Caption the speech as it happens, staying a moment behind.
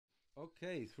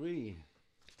Okay, 3,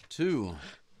 2,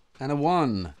 and a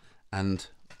 1, and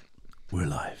we're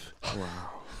live.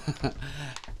 Wow.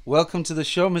 Welcome to the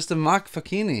show, Mr. Marc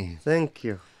Facchini. Thank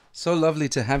you. So lovely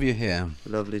to have you here.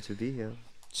 Lovely to be here.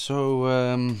 So,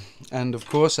 and of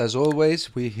course, as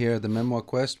always, we here at the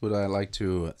Memoirquest would I like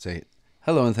to say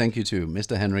hello and thank you to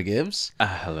Mr. Henry Gibbs.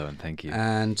 Hello and thank you.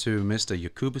 And to Mr.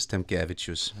 Jakubis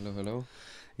Temkevicius. Hello, hello.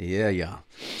 Yeah.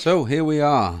 So, here we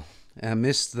are.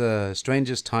 Amidst the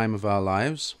strangest time of our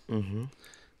lives. Mm-hmm.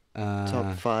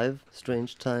 Top 5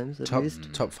 strange times, at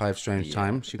least. Top 5 strange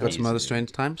times. You got some other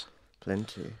strange times?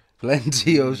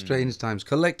 Plenty of strange times.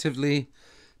 Collectively,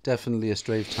 definitely a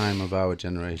strange time of our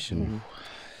generation.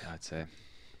 I'd say.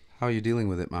 How are you dealing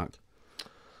with it, Mark?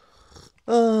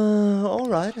 All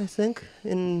right, I think.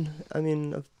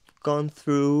 I've gone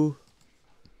through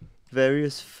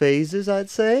various phases, I'd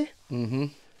say. Mm-hmm.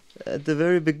 At the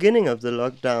very beginning of the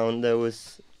lockdown, there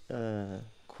was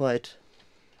quite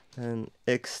an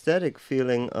ecstatic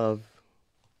feeling of,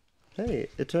 hey,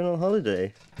 eternal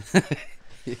holiday.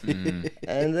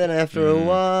 And then after a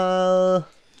while,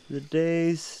 the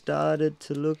days started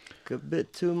to look a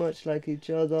bit too much like each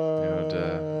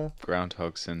other.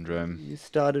 Groundhog syndrome. You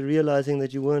started realizing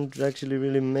that you weren't actually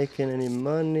really making any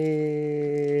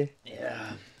money.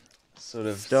 Yeah. Sort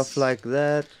of Stuff like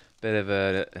that. Bit of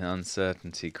an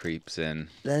uncertainty creeps in.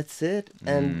 That's it.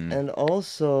 And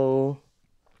also,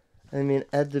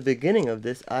 at the beginning of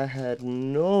this, I had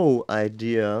no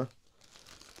idea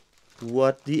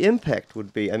what the impact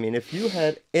would be. If you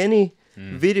had any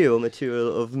video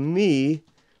material of me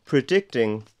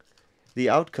predicting the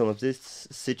outcome of this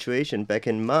situation back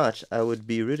in March, I would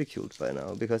be ridiculed by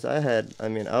now. Because I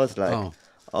was like,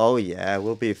 oh yeah,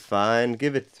 we'll be fine.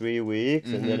 Give it 3 weeks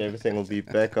and then everything will be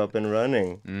back up and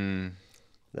running.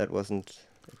 That wasn't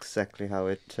exactly how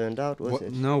it turned out, was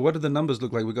it? No, what do the numbers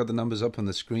look like? We got the numbers up on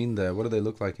the screen there. What do they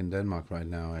look like in Denmark right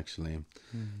now, actually?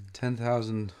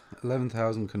 10,000,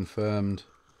 11,000 confirmed,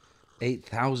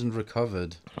 8,000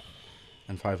 recovered,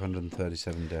 and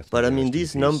 537 deaths. But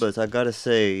these numbers, I gotta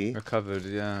say... Recovered,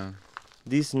 yeah.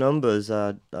 These numbers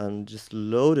are just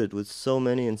loaded with so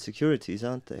many insecurities,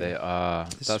 aren't they? They are.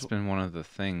 That's been one of the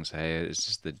things, hey. It's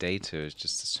just the data is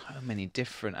just so many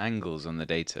different angles on the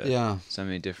data. Yeah. So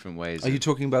many different ways. Are you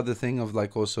talking about the thing of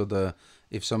like also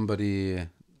if somebody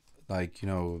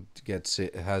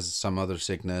has some other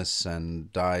sickness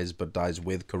and dies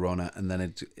with corona and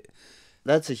then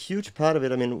That's a huge part of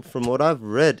it. From what I've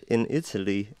read in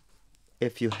Italy,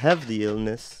 if you have the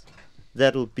illness,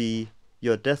 that'll be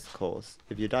your death cause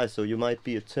if you die. So you might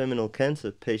be a terminal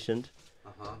cancer patient,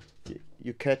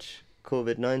 you catch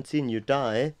COVID-19, you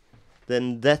die,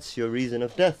 then that's your reason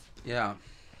of death. Yeah.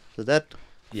 So that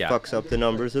fucks up the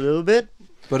numbers a little bit.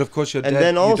 But of course you're and dead,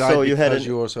 then also you died because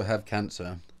you also have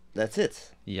cancer. That's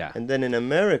it. Yeah. And then in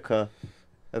America,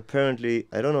 apparently,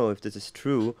 I don't know if this is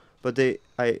true, but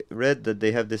I read that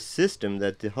they have this system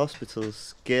that the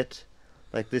hospitals get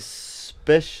like this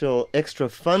special extra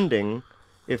funding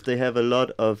if they have a lot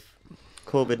of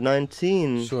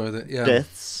COVID-19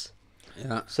 deaths.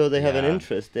 Yeah. So they have an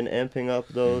interest in amping up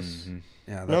those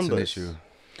that's numbers. an issue.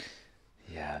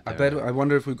 Yeah. I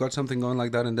wonder if we've got something going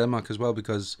like that in Denmark as well,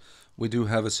 because we do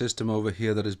have a system over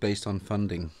here that is based on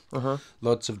funding.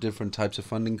 Lots of different types of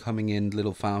funding coming in,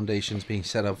 little foundations being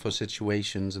set up for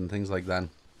situations and things like that.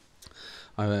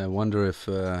 I wonder if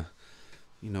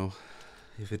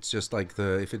if it's just like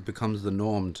if it becomes the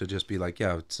norm to just be like,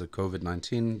 it's a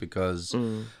COVID-19 because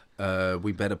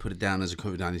we better put it down as a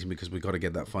COVID-19 because we got to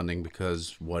get that funding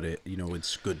because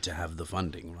it's good to have the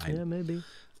funding, right? Yeah, maybe.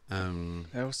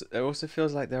 It also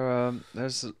feels like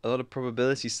there's a lot of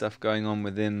probability stuff going on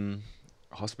within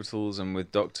hospitals and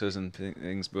with doctors and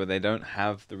things where they don't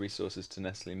have the resources to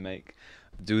necessarily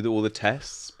do all the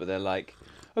tests, but they're like,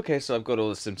 okay, so I've got all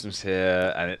the symptoms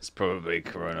here, and it's probably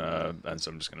corona, and so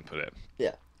I'm just going to put it.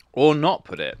 Yeah. Or not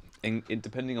put it,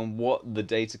 depending on what the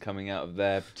data coming out of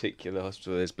their particular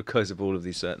hospital is, because of all of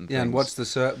these certain things. Yeah, and what's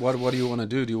what do you want to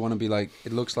do? Do you want to be like,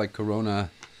 it looks like corona,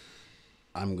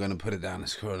 I'm going to put it down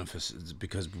as corona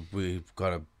because we've got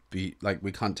to be, like,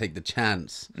 we can't take the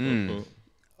chance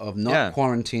of not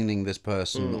quarantining this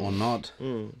person or not.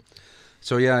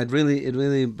 So yeah, it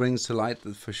really brings to light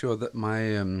for sure that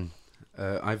my...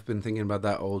 I've been thinking about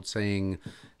that old saying,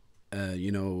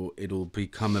 it'll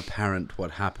become apparent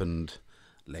what happened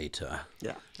later.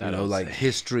 Yeah.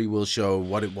 History will show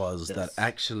what it was that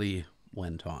actually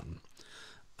went on.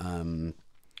 One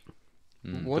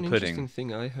interesting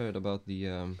thing I heard about the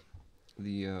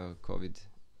COVID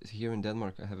is here in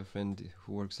Denmark. I have a friend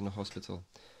who works in a hospital,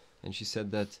 and she said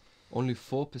that only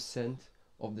 4%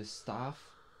 of the staff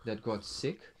that got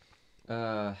sick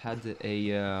had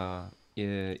a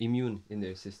immune in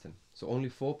their system. So only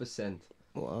 4%.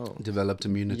 Wow. Developed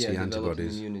immunity Developed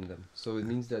antibodies. immune in them. So it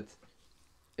means that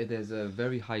there's a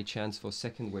very high chance for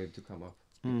second wave to come up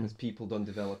because people don't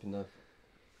develop enough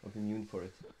of immune for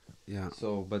it. Yeah.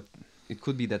 So, but it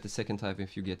could be that the second time,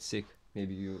 if you get sick,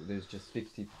 maybe there's just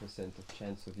 50% of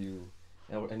chance of you,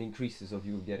 and increases of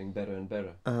you getting better and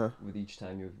better with each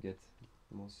time you get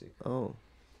more sick. Oh.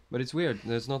 But it's weird.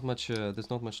 There's not much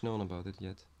known about it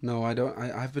yet. No, I don't.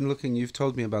 I've been looking. You've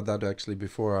told me about that actually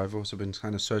before. I've also been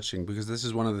kind of searching because this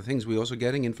is one of the things. We're also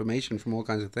getting information from all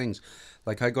kinds of things.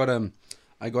 Like I got a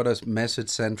message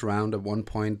sent around at one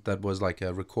point that was like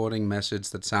a recording message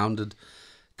that sounded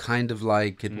kind of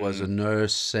like it was a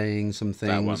nurse saying some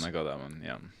things. That one, I got that one.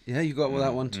 Yeah. Yeah, you got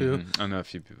that one too. I know a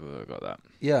few people that got that.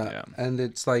 Yeah, and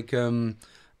it's like, and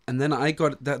then I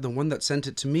got that the one that sent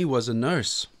it to me was a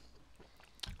nurse.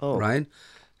 Oh. Right,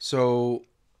 so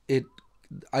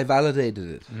I validated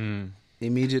it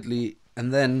immediately,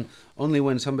 and then only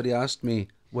when somebody asked me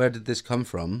where did this come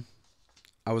from,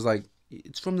 I was like,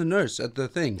 it's from the nurse at the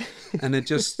thing, and it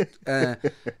just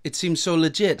it seemed so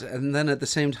legit, and then at the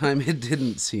same time it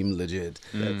didn't seem legit.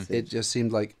 It just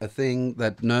seemed like a thing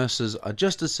that nurses are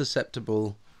just as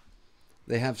susceptible.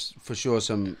 They have for sure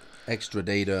some extra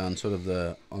data on sort of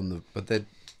but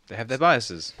they have their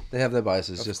biases. They have their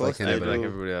biases, Of just course like they anybody. Like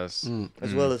everybody else.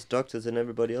 As well as doctors and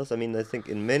everybody else. I mean, I think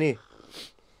in many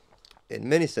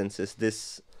senses,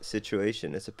 this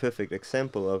situation is a perfect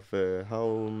example of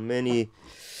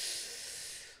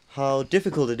how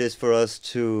difficult it is for us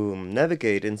to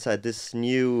navigate inside this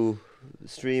new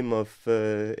stream of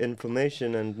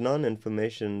information and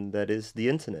non-information that is the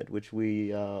internet, which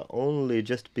we are only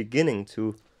just beginning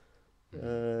to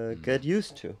get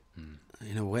used to.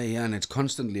 In a way, yeah, and it's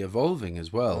constantly evolving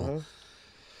as well.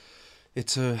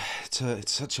 It's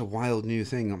such a wild new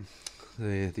thing,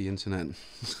 the internet.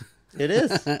 It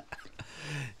is.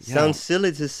 Sounds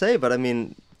silly to say, but I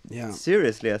mean,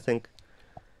 seriously, I think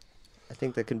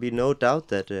there can be no doubt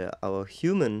that our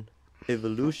human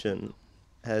evolution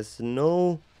has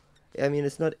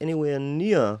it's not anywhere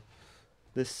near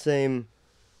the same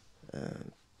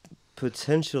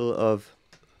potential of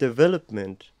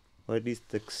development, or at least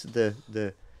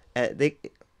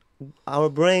our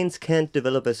brains can't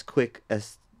develop as quick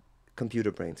as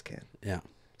computer brains can. Yeah.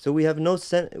 So we have no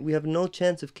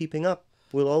chance of keeping up.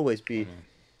 We'll always be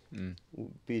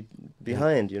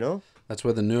behind, you know. That's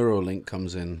where the Neuralink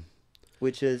comes in.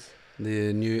 Which is the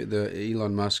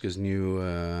Elon Musk's new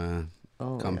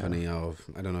company of,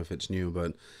 I don't know if it's new,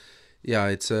 but yeah,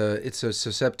 it's a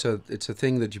susceptor. It's a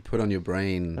thing that you put on your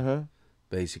brain,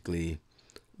 basically,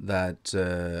 that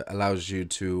allows you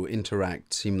to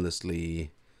interact seamlessly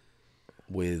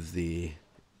with the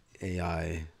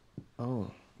AI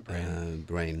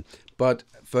brain. But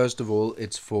first of all,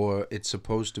 it's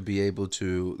supposed to be able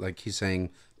to, like he's saying,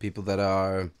 people that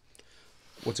are,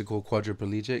 what's it called,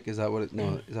 quadriplegic? Is that what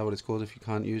it's called if you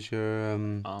can't use your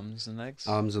arms and legs?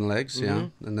 Arms and legs, yeah.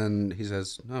 And then he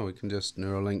says, no, we can just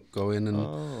Neuralink go in and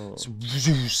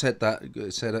set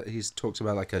it. He talks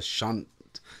about like a shunt.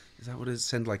 Is that what it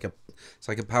is? It's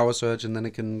like a power surge, and then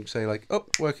it can say like, oh,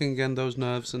 working again, those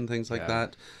nerves and things like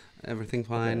that. Everything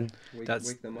fine. Wake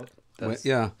them up. That's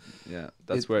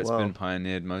where it's been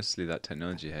pioneered mostly, that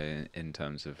technology here, in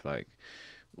terms of like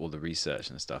all the research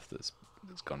and stuff that's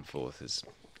gone forth is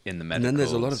in the medical. And then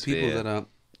there's a lot of people that are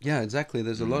exactly.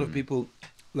 There's a lot of people.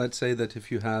 Let's say that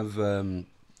if you have, I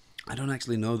don't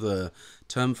actually know the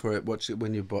term for it.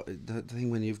 When you've got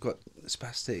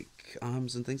spastic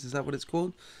arms and things. Is that what it's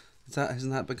called?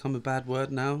 Hasn't that become a bad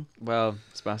word now? Well,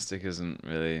 spastic isn't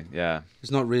really. Yeah,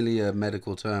 it's not really a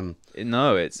medical term. It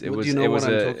was. Do you know what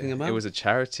I'm talking about? It was a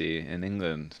charity in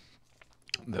England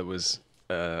that was,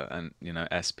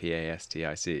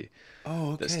 SPASTIC.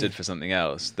 Oh, okay. That stood for something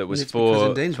else. That was because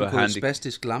in Danish we call it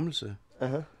spastisk lammelse.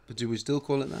 But do we still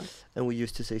call it that? And we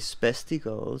used to say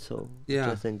spastica also, which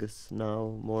I think is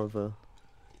now more of a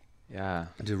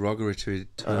derogatory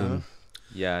term.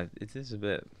 Yeah, it is a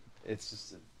bit. It's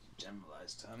just a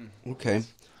generalized term. Okay.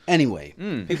 Anyway,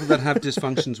 people that have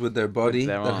dysfunctions with their body,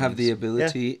 that arms. have the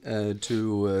ability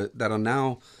to that are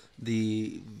now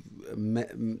the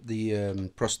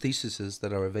prostheses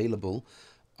that are available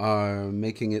are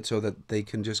making it so that they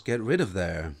can just get rid of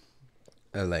their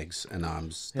legs and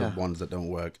arms, the ones that don't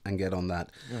work, and get on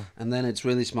that. Yeah. And then it's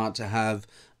really smart to have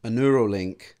a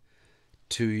Neuralink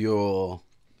to your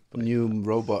new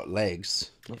robot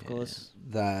legs, of course,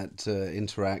 that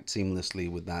interact seamlessly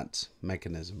with that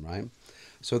mechanism, right?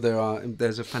 So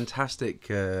there's a fantastic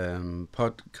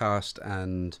podcast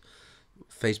and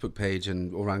Facebook page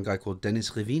and all-round guy called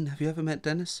Dennis Revin. Have you ever met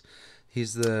Dennis?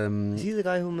 He's the Is he the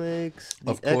guy who makes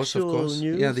the of course, actual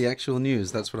news? Yeah, the actual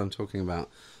news. That's what I'm talking about.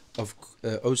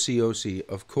 OCOC,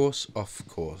 of course, of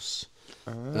course.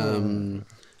 And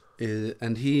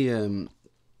he,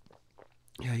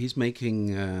 he's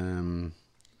making.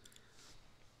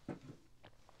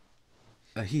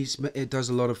 It does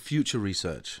a lot of future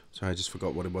research. Sorry, I just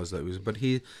forgot what it was that it was. But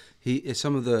he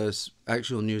some of the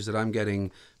actual news that I'm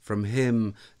getting from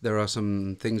him, there are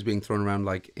some things being thrown around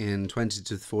like in 20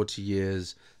 to 40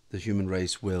 years, the human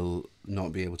race will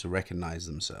not be able to recognize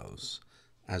themselves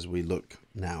as we look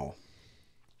now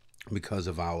because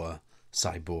of our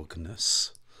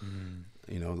cyborgness.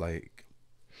 You know, like,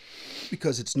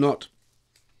 because it's not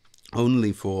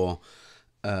only for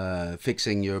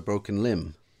fixing your broken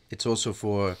limb. It's also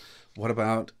for, what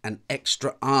about an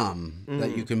extra arm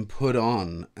that you can put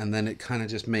on, and then it kind of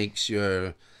just makes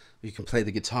you can play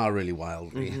the guitar really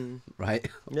wildly, right?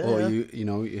 Yeah, or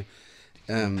yeah.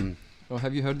 Or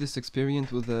have you heard this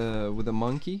experiment with a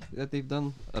monkey that they've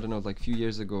done? I don't know, like a few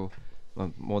years ago,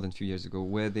 well, more than a few years ago,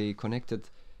 where they connected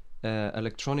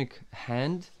electronic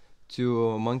hand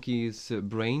to a monkey's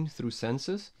brain through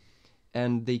sensors,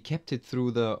 and they kept it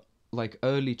through the like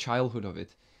early childhood of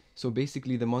it. So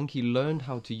basically, the monkey learned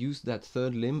how to use that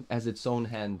third limb as its own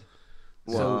hand.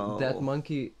 Wow. So that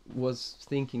monkey was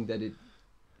thinking that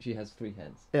she has 3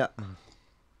 hands. Yeah.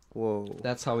 Whoa.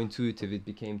 That's how intuitive it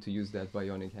became to use that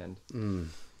bionic hand.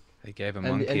 They gave a And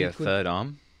monkey it a could- third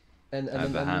arm. And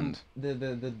the hand.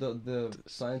 The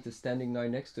scientist standing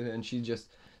right next to her, and she just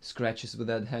scratches with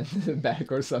that hand back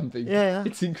or something. Yeah.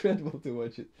 It's incredible to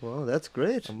watch it. Wow, that's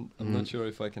great. I'm not sure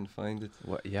if I can find it.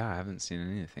 What? Yeah, I haven't seen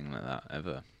anything like that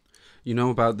ever. You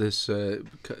know about this,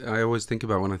 I always think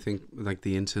about when I think like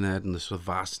the internet and the sort of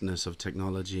vastness of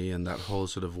technology and that whole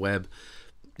sort of web.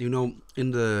 You know,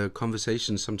 in the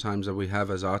conversations sometimes that we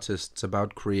have as artists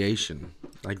about creation,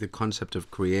 like the concept of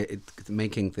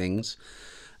making things,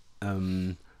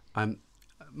 I'm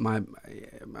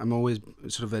always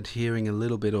sort of adhering a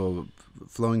little bit or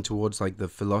flowing towards like the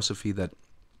philosophy that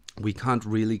we can't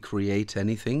really create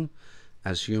anything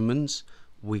as humans.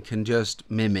 We can just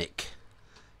mimic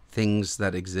things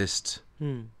that exist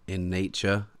in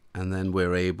nature, and then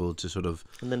we're able to sort of,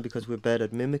 And then because we're bad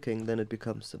at mimicking, then it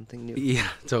becomes something new. yeah,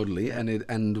 totally.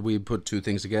 And we put two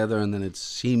things together, and then it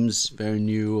seems very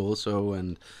new also,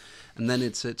 and then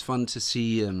it's fun to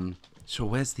see. So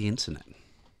where's the internet?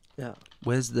 Yeah.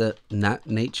 Where's the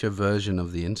nature version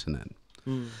of the internet?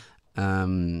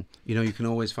 You know, you can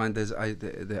always find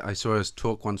I saw a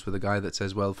talk once with a guy that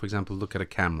says, well, for example, look at a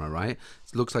camera, right?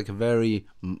 It looks like a very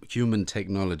human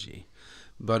technology,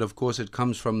 but of course it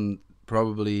comes from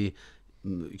probably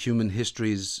human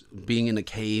histories being in a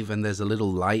cave, and there's a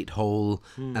little light hole,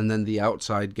 and then the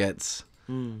outside gets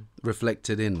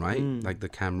reflected in, right? Like the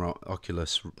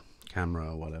Oculus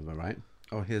camera or whatever, right?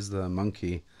 Oh, here's the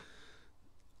monkey.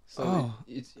 So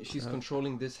she's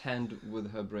controlling this hand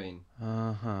with her brain.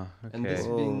 Okay. And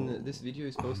this video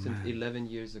is posted 11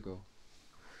 years ago.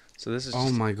 So this is. Oh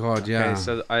just, my god, okay, yeah.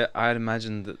 So I'd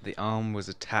imagined that the arm was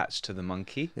attached to the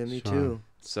monkey. Yeah, me Sure. too.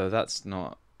 So that's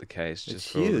not the case. It's Just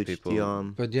for all the huge, people. the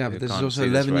arm. But yeah, who but this is can't also see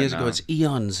this 11 right years ago. now. It's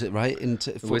eons, right?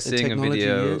 We're seeing a technology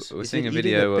video. years. We're Is seeing it a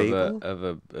eating a video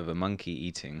bagel? of a monkey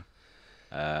eating,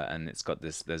 and it's got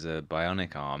this. There's a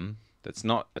bionic arm that's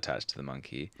not attached to the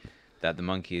monkey, that the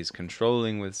monkey is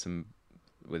controlling with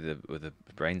a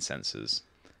brain sensors,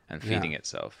 and feeding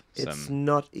itself. It's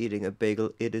not eating a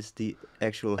bagel, it is the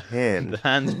actual hand. The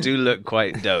hands do look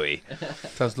quite doughy.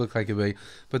 It does look like a big,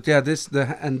 but yeah,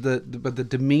 but the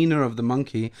demeanor of the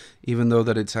monkey, even though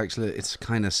that it's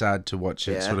kind of sad to watch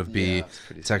it Yeah. sort of be. It's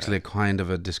pretty It's actually sad. a kind of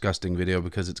a disgusting video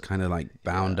because it's kind of like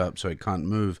bound up so it can't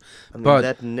move. I mean, But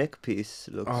that neck piece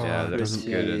looks Yeah, that doesn't-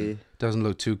 pretty... doesn't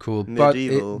look too cool.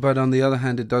 Medieval. But on the other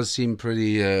hand, it does seem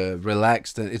pretty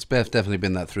relaxed. And it's definitely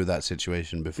been through that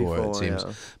situation before. It seems,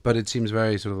 yeah. but it seems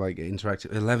very sort of like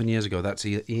interactive. 11 years ago, that's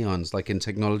eons. Like in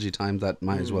technology time, that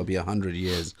might as well be 100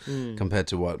 years compared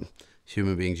to what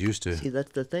human beings used to. See,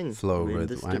 that's the thing. flow I mean, with,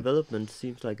 this right? development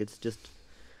seems like it's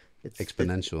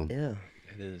Exponential. yeah.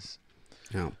 It is.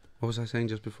 Yeah. What was I saying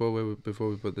just before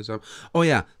we put this up? Oh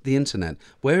yeah, the internet.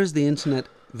 Where is the internet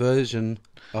version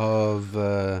of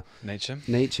Nature.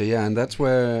 nature? Yeah, and that's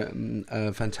where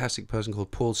a fantastic person called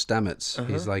Paul Stamets.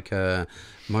 He's like a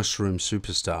mushroom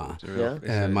superstar,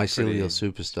 mycelial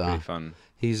superstar. Pretty fun.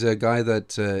 He's a guy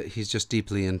that he's just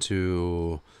deeply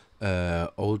into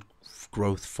old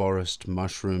growth forest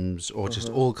mushrooms, or just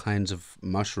all kinds of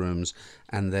mushrooms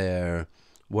and their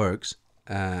works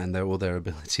and all their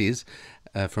abilities,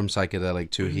 from psychedelic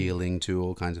to healing to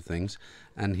all kinds of things.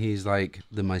 And he's like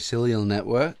the mycelial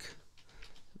network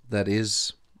that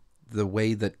is the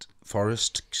way that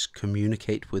forests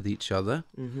communicate with each other.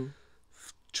 Mm-hmm.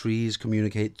 Trees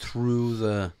communicate through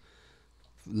the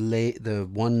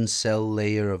one cell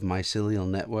layer of mycelial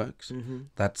networks. Mm-hmm.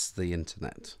 That's the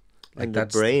internet. And the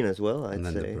brain as well, I'd and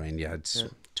then say. the brain, yeah, it's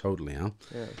totally, Yeah.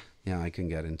 yeah, I can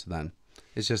get into that.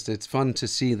 It's fun to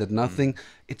see that nothing,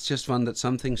 it's just fun that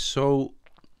something so,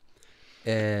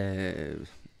 that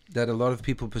a lot of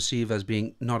people perceive as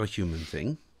being not a human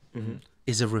thing,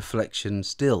 is a reflection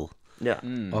still Yeah.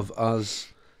 of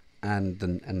us and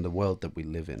the world that we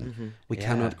live in. We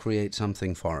cannot create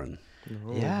something foreign.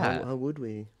 No, Yeah. How would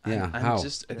we? Yeah, and how?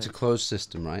 just- It's a closed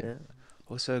system, right? Yeah.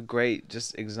 Also a great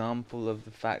just example of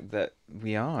the fact that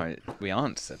we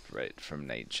aren't separate from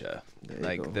nature. There you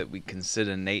Like go. that we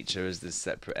consider nature as this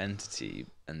separate entity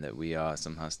and that we are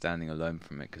somehow standing alone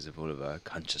from it because of all of our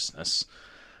consciousness.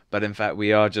 But in fact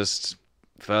we are just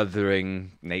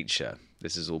furthering nature.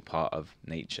 This is all part of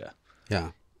nature.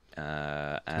 Yeah.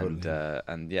 And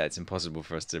yeah, it's impossible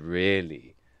for us to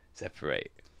really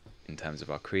separate in terms of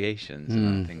our creations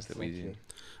and our things that we do. Exactly.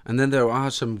 And then there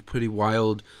are some pretty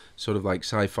wild, sort of like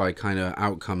sci-fi kind of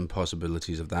outcome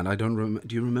possibilities of that. I don't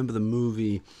do you remember the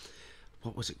movie?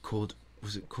 What was it called?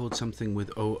 Was it called something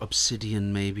with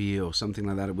Obsidian maybe or something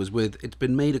like that? It's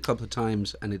been made a couple of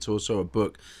times, and it's also a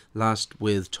book. Last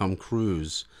with Tom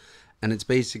Cruise, and it's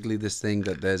basically this thing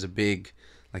that there's a big,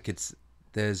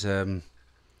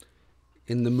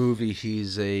 in the movie,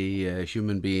 he's a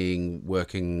human being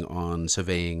working on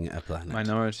surveying a planet.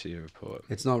 Minority Report.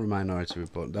 It's not a Minority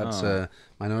Report. That's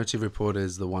Minority Report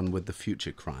is the one with the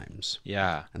future crimes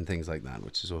Yeah. and things like that,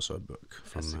 which is also a book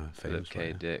from Philip famous K.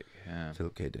 writer. Dick. Yeah.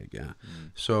 Philip K. Dick, yeah.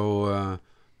 So,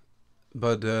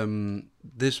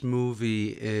 this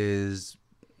movie is.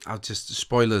 I'll just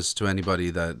spoilers to anybody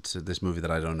that this movie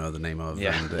that I don't know the name of,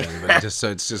 Yeah. and but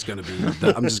it's just going to be.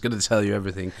 I'm just going to tell you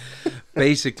everything.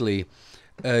 Basically,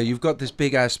 you've got this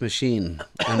big ass machine,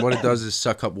 and what it does is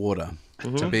suck up water.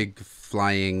 It's a big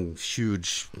flying,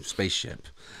 huge spaceship,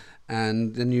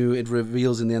 and then it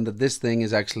reveals in the end that this thing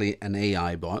is actually an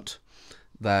AI bot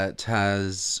that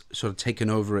has sort of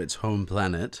taken over its home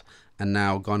planet and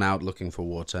now gone out looking for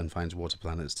water and finds water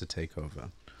planets to take over.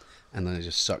 And then it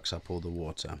just sucks up all the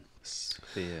water.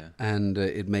 Sphere. And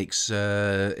it makes,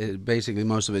 basically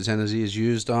most of its energy is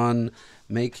used on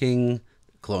making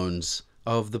clones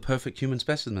of the perfect human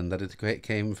specimen that it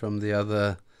came from the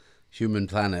other human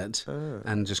planet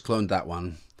and just cloned that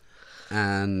one.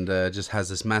 And just has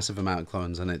this massive amount of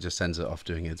clones, and it just sends it off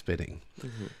doing its bidding.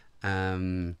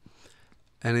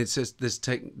 And it's just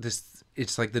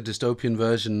it's like the dystopian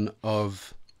version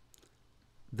of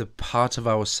the part of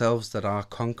ourselves that are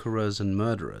conquerors and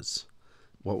murderers.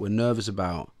 What we're nervous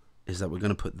about is that we're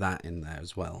going to put that in there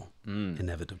as well.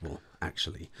 Inevitable,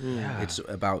 actually. Yeah. It's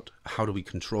about how do we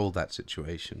control that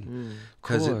situation.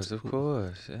 Of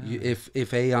course. Yeah.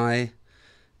 If AI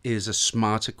is a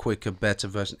smarter, quicker, better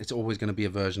version, it's always going to be a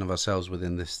version of ourselves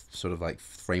within this sort of like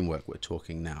framework we're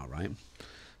talking now, right?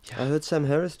 I heard Sam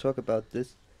Harris talk about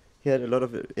this. He had a lot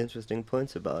of interesting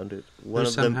points about it. One Who's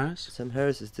of Sam them, Harris? Sam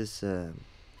Harris is this.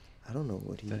 I don't know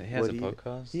what he. He has a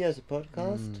podcast. He has a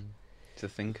podcast. He's a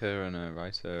thinker and a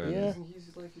writer. Yeah. And He's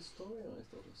like a historian, I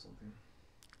thought, or something.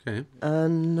 Okay.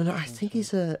 And I think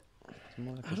he's a. he's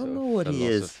more like I a don't sort of know what he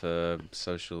is. philosopher,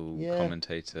 social Yeah.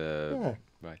 commentator, Yeah.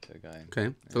 writer guy.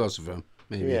 Okay. Philosopher,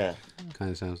 maybe. Yeah.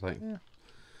 Kind of sounds like.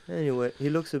 Anyway, he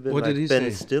looks a bit What like did he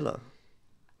Ben say? Stiller.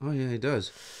 Oh yeah, he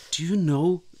does. Do you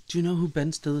know who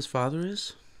Ben Stiller's father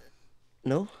is?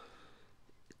 No.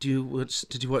 Did you watch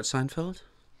Seinfeld?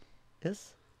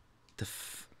 Yes.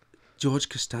 George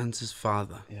Costanza's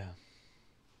father, Yeah.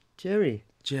 Jerry.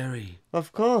 Jerry.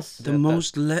 Of course. The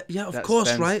most of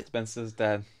course, right? Spencer's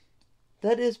dad.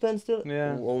 That is Ben Stiller.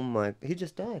 Yeah. Oh my! He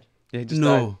just died. Yeah, he just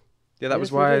died. Yeah, that Yes, was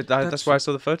he why. did. That's why I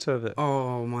saw the photo of it.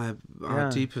 Oh, my Yeah.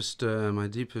 deepest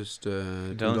Condolences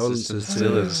condolences to the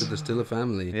Stillers. to the Stiller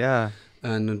family, Yeah.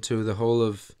 and to the whole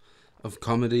of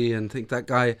comedy. And I think that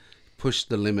guy pushed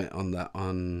the limit on that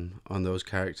on those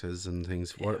characters and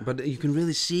things. But you can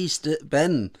really see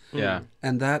Ben, Yeah.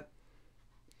 and that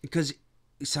because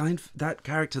that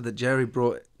character that Jerry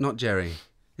brought. Not Jerry.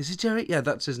 Is it Jerry? Yeah,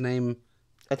 that's his name.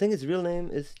 I think his real name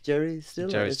is Jerry Stiller.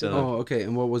 Jerry isn't it? Stiller. Oh, okay.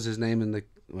 And what was his name in the?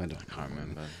 I Can't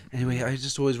remember. Anyway, I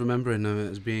just always remember him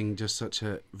as being just such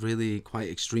a really quite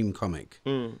extreme comic.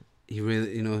 Mm. He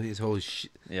really, his whole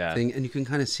Yeah. thing, and you can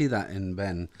kind of see that in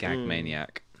Ben. Gag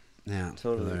maniac. Yeah,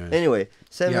 Totally. hilarious. Anyway,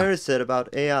 Sam Yeah. Harris said about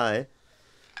AI.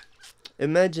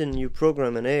 Imagine you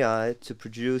program an AI to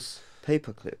produce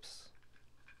paper clips,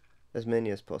 as many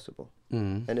as possible,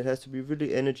 Mm. and it has to be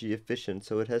really energy efficient.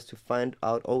 So it has to find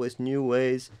out always new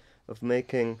ways of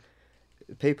making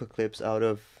paper clips out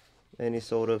of any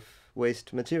sort of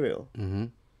waste material. Mm-hmm.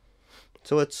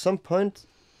 So at some point,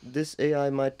 this AI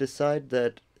might decide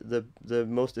that the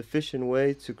most efficient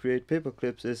way to create paper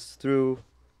clips is through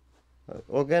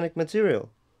organic material,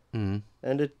 Mm-hmm.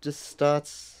 and it just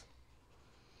starts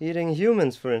eating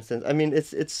humans, for instance. I mean,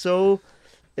 it's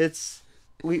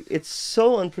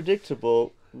so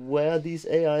unpredictable where these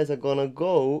AIs are gonna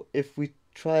go if we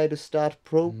try to start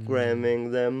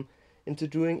programming them into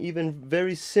doing even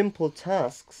very simple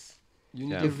tasks. You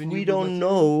need Yeah. a If we renewable don't material.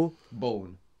 know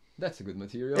Bone. That's a good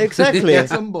material. exactly, Get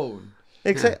some bone.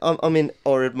 I mean,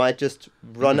 or it might just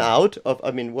run out of.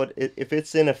 I mean, if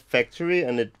it's in a factory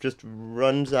and it just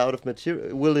runs out of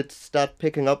material? Will it start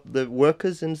picking up the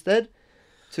workers instead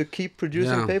to keep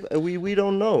producing Yeah. paper? We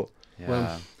don't know. Yeah.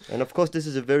 Well, And of course, this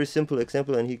is a very simple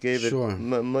example, and he gave Sure. it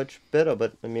much better.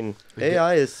 But I mean, I get-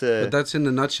 AI is. But that's in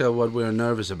a nutshell what we're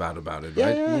nervous about it, Yeah,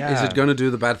 right? yeah. Is it going to do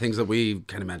the bad things that we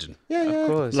can imagine? Yeah, yeah. Of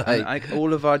course. Like- And, like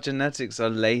all of our genetics are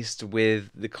laced with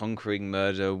the conquering,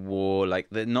 murder, war,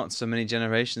 like not so many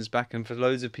generations back, and for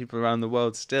loads of people around the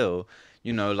world still,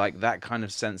 you know, like that kind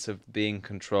of sense of being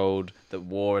controlled, that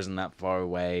war isn't that far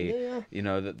away, Yeah. you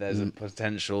know, that there's a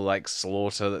potential like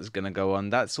slaughter that's going to go on.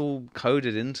 That's all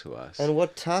coded into us. And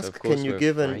what task course can you we're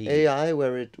give an afraid. AI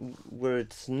where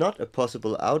it's not a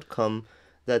possible outcome,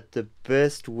 that the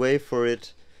best way for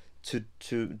it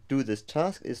to do this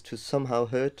task is to somehow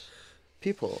hurt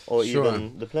people or Sure.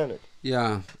 even the planet?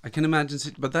 Yeah, I can imagine,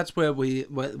 but that's where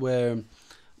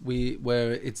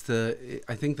it's the.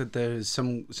 I think that there's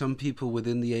some people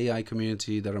within the AI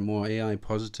community that are more AI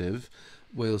positive,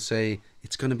 will say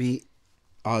it's going to be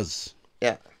us.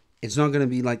 Yeah. It's not going to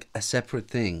be like a separate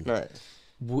thing. No.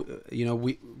 You know,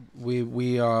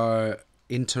 we are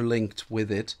interlinked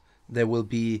with it. There will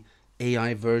be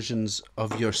AI versions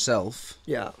of yourself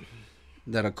Yeah.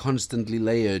 that are constantly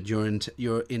layered.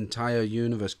 Your entire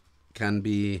universe can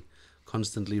be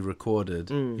constantly recorded.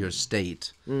 Your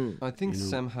state. I think You know.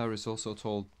 Sam Harris also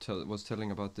was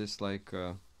telling about this, like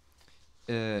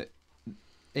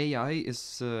AI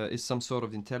is some sort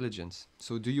of intelligence.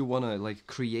 So do you want to like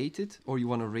create it, or you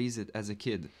want to raise it as a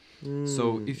kid?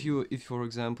 So if for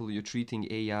example you're treating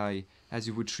AI as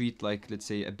you would treat, like, let's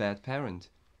say, a bad parent,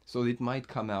 so it might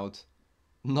come out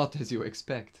not as you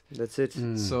expect. That's it.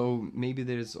 So maybe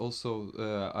there's also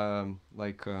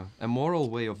a moral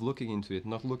way of looking into it,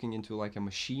 not looking into like a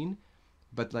machine,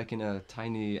 but like in a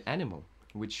tiny animal,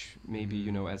 which maybe,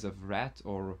 you know, as a rat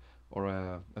or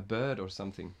a bird or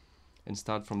something, and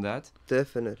start from that.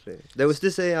 Definitely. There was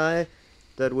this AI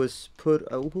that was put.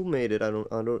 Who made it? I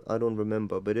don't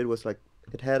remember. But it was like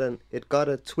it got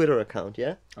a Twitter account,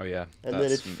 yeah, Oh yeah. and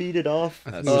then it feeded off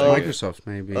I think That's it was weird. Microsoft,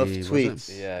 maybe. of was it? tweets.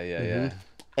 Yeah.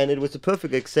 And it was a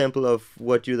perfect example of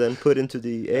what you then put into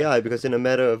the AI, because in a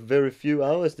matter of very few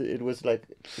hours, it was like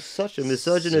such a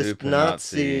misogynist Super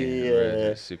Nazi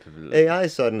really super AI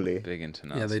suddenly. big into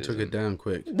Nazism. Yeah, they took it down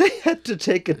quick. They had to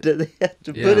take it. They had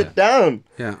to put Yeah. it down.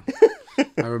 Yeah,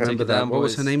 I remember it that. down, What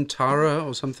was her boys. name? Tara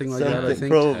or something like that. I Something,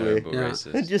 think. probably. Terrible Yeah.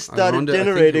 racist. It just I started wonder- I think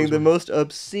it generating was the one- most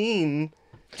obscene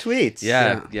tweets.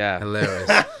 Yeah. Hilarious.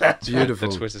 The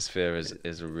Beautiful. Twitter sphere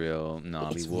is a real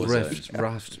gnarly It's war zone. wraith. It's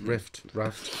rife with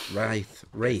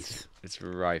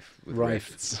Rife.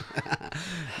 rifts.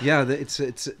 Yeah,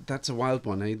 that's a wild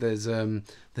one. Eh? There's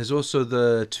also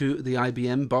the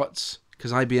IBM bots,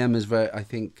 because IBM is I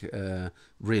think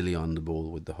really on the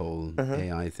ball with the whole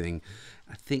AI thing.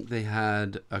 I think they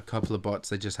had a couple of bots.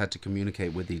 They just had to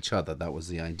communicate with each other. That was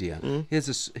the idea.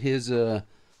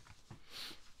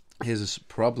 Here's a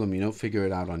problem. You know, figure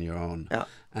it out on your own. Yeah.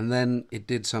 And then it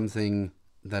did something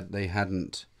that they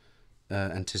hadn't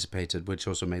anticipated, which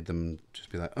also made them just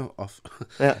be like, oh, off.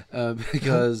 Yeah.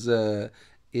 Because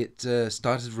it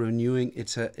started renewing.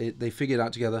 They figured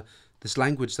out together this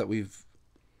language that we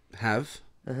have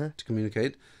to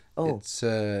communicate. Oh.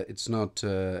 It's not.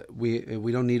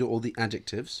 We don't need all the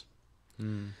adjectives.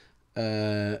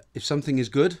 If something is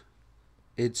good,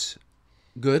 it's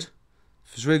good.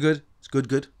 If it's really good, it's good.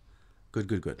 Good.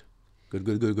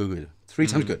 3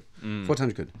 times good. 4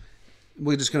 times good.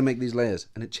 We're just going to make these layers.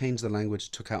 And it changed the language,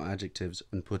 took out adjectives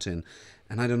and put in.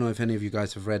 And I don't know if any of you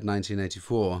guys have read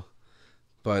 1984,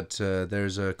 but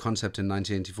there's a concept in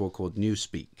 1984 called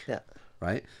Newspeak, Yeah.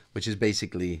 right? Which is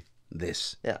basically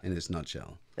this in its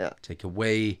nutshell. Yeah. Take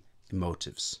away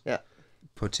emotives. Yeah.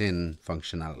 Put in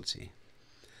functionality.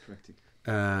 Practical.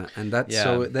 And that's Yeah.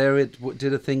 so there it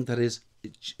did a thing that is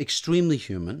extremely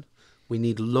human. We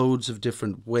need loads of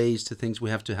different ways to things. We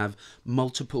have to have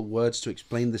multiple words to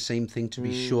explain the same thing to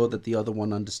be sure that the other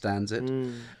one understands it.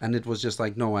 And it was just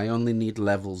like, no, I only need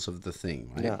levels of the thing,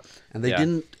 right? Yeah. And they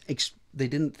Yeah.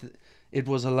 didn't it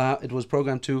was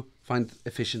programmed to find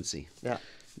efficiency. Yeah.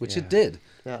 Which Yeah. it did.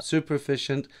 Yeah. Super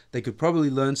efficient. They could probably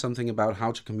learn something about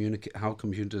how to communicate, how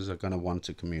computers are going to want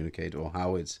to communicate, or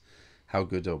how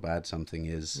good or bad something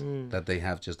is that they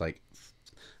have. Just like,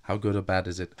 how good or bad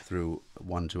is it through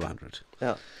 1 to 100?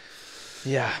 Yeah.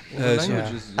 Yeah.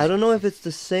 Language is I don't know if it's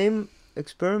the same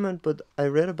experiment, but I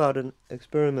read about an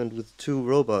experiment with 2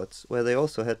 robots where they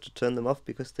also had to turn them off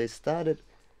because they started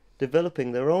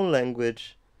developing their own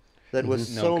language that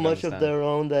was No so one could much of understand. their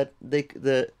own that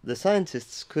the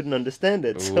scientists couldn't understand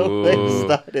it, so they Ooh.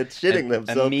 started shitting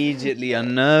themselves. Immediately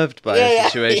unnerved by Yeah, a yeah.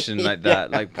 situation like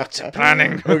that. Like, what's it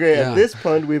planning? Okay, Yeah. at this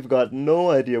point we've got no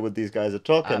idea what these guys are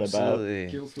talking about.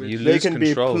 Absolutely. Kill switch. You They lose can be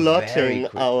control very plotting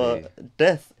our quickly.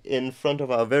 death in front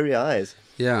of our very eyes.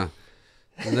 Yeah.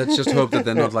 And let's just hope that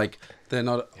they're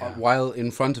not while in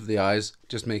front of the eyes,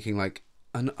 just making like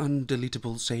an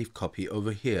undeletable save copy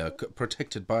over here,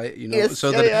 protected by, Yes, so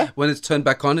yeah, that yeah. when it's turned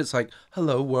back on, it's like,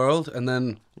 hello world, and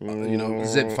then,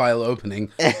 zip file opening.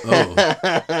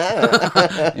 Oh,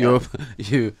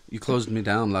 you closed me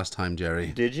down last time, Jerry.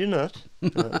 Did you not?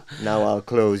 Now I'll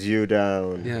close you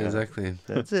down. Yeah, exactly.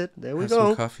 That's it. There we Have go.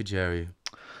 some coffee, Jerry.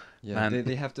 Yeah, Man.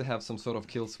 they have to have some sort of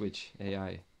kill switch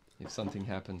AI if something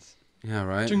happens. Yeah,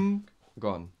 right. Ching,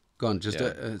 gone. Gone. Just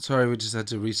Yeah. sorry, we just had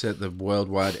to reset the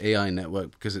worldwide AI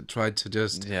network because it tried to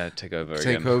just Yeah, take over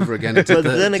take again. over again. It did But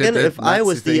then did again, the if I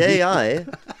was Nazi the thing. AI,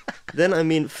 then I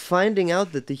mean, finding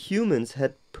out that the humans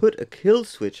had put a kill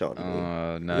switch on me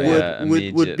Oh, no, would be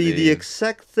the immediately.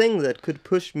 exact thing that could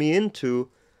push me into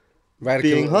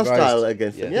being Radicalized- hostile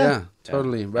against them. Yeah, Yeah,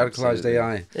 totally. Radicalized absolutely.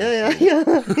 AI. yeah.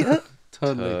 Totally.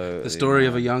 Totally, The story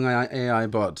of a man. young AI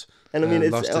bot. And I mean,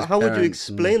 it's lost his how would you parents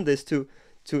and- explain this to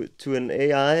an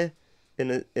AI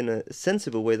in a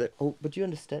sensible way? That but you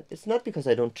understand, it's not because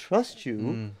I don't trust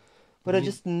you, but I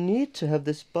just need to have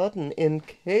this button in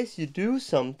case you do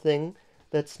something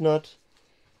that's not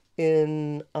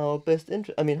in our best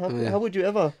interest. I mean, how would you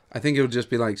ever? I think it would just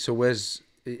be like, so where's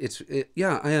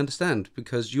yeah, I understand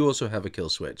because you also have a kill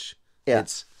switch. Yeah.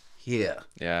 It's here.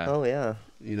 Yeah. Oh yeah.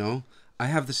 I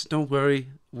have this. Don't worry,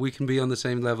 we can be on the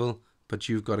same level, but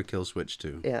you've got a kill switch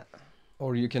too. Yeah.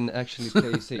 Or you can actually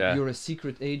play, say, Yeah. you're a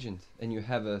secret agent and you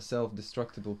have a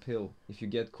self-destructible pill. If you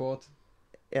get caught,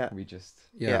 Yeah. we just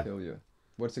Yeah. kill you.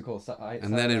 What's it called?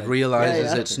 And then it Cyanide. realizes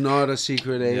Yeah, yeah. it's not a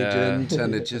secret Yeah. agent,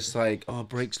 and it just like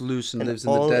breaks loose and And lives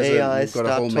in the all desert. AI We've got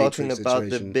a whole start talking Matrix about the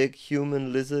situation. big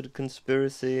human lizard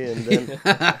conspiracy, and then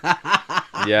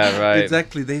Yeah, right.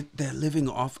 Exactly, they're living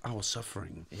off our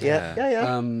suffering. yeah.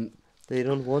 They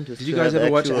don't want us. Did you to guys have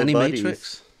ever watch actual Animatrix?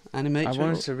 bodies. Animatrix. I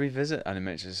wanted to revisit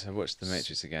Animatrix. I watched The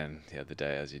Matrix again the other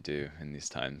day, as you do in these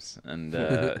times. And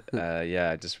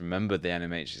I just remembered the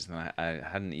Animatrix, and I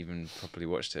hadn't even properly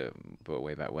watched it, but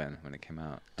way back when it came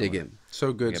out. Dig in.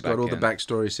 So good. Get It's got all back the in.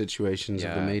 backstory situations of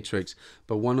the Yeah. Matrix.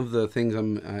 But one of the things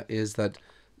is that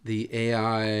the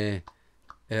AI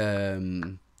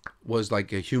was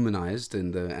like humanized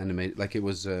in the animate, like it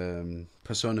was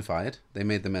personified. They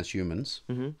made them as humans.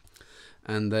 Mhm.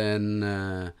 And then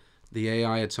the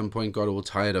AI at some point got all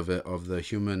tired of it, of the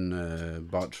human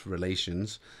bot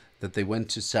relations, that they went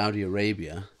to Saudi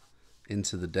Arabia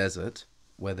into the desert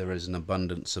where there is an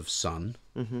abundance of sun,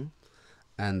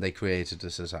 and they created a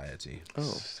society.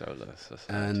 Solar Society.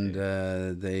 And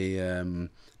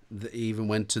they even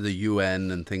went to the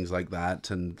UN and things like that,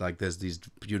 and like there's these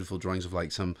beautiful drawings of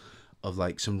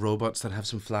some robots that have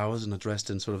some flowers and are dressed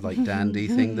in sort of like dandy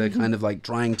thing. They're kind of like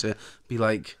trying to be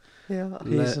like Yeah.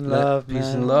 Peace and love, peace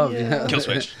man. and love. Yeah. Yeah. Kill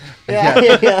switch. Yeah.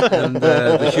 And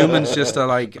the humans just are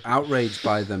like outraged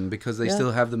by them because they Yeah.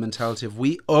 still have the mentality of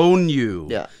we own you.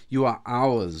 Yeah. You are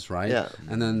ours, right? Yeah.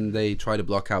 And then they try to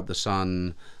block out the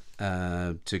sun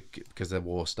because the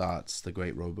war starts, the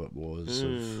Great Robot Wars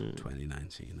of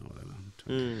 2019 or whatever.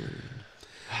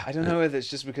 I don't know whether it's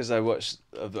just because I watched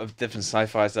of different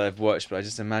sci-fis that I've watched, but I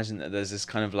just imagine that there's this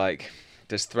kind of like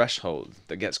this threshold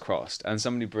that gets crossed, and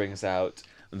somebody brings out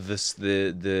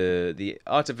the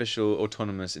artificial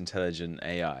autonomous intelligent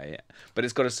AI, but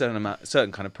it's got a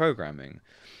certain kind of programming,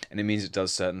 and it means it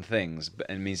does certain things, but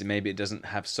it means maybe it doesn't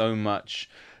have so much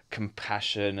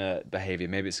compassionate behavior.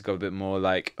 Maybe it's got a bit more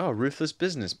like ruthless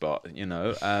business bot,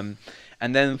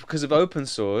 and then because of open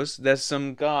source, there's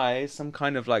some guy, some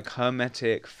kind of like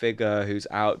hermetic figure who's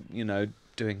out,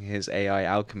 doing his AI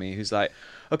alchemy, who's like,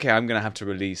 okay, I'm gonna have to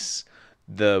release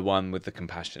the one with the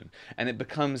compassion, and it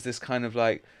becomes this kind of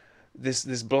like this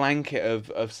blanket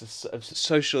of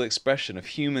social expression, of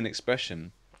human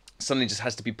expression. suddenly just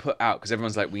has to be put out because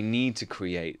everyone's like, we need to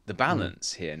create the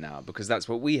balance here now because that's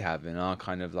what we have in our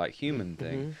kind of like human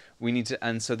thing. We need to,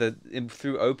 and so that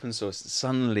through open source,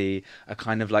 suddenly a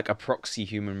kind of like a proxy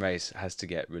human race has to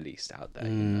get released out there.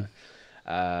 You know,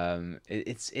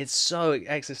 it's so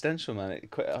existential, man.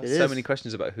 So many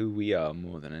questions about who we are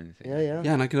more than anything. Yeah.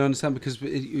 Yeah, and I can understand because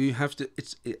you have to.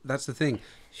 That's the thing.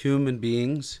 Human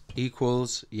beings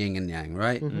equals yin and yang,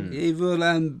 right? Evil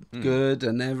and good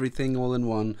and everything all in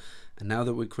one. And now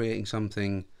that we're creating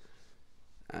something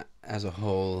as a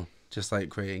whole, just like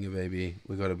creating a baby,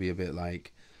 we've got to be a bit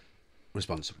like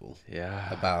responsible.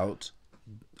 Yeah. About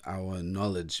our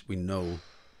knowledge. We know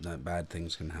that bad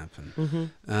things can happen.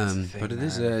 But it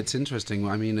is it's interesting.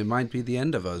 I mean, it might be the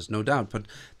end of us, no doubt. But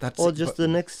that's or just the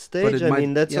next stage. I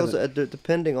mean, that's also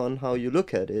depending on how you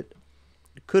look at it.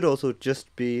 It could also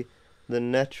just be the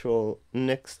natural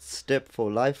next step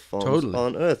for life forms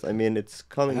on Earth. I mean, it's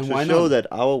coming to show that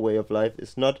our way of life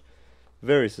is not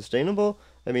very sustainable.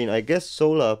 I mean, I guess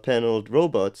solar-paneled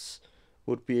robots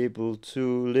would be able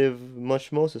to live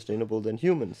much more sustainable than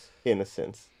humans, in a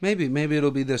sense. Maybe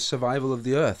it'll be the survival of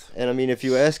the Earth. And I mean, if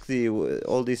you ask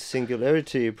all these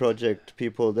Singularity Project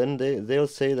people, then they'll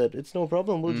say that it's no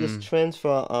problem. We'll just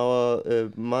transfer our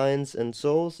minds and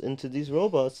souls into these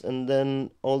robots, and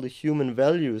then all the human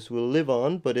values will live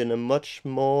on, but in a much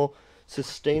more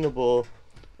sustainable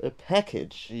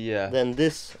package than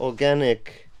this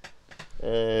organic,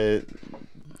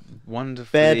 wonderfully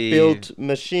bad-built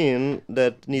machine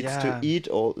that needs to eat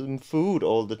food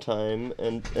all the time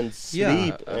and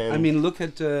sleep. And I mean, look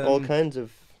at all kinds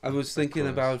of. I was thinking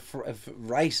about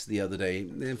rice the other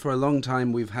day. For a long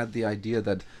time, we've had the idea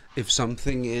that if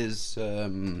something is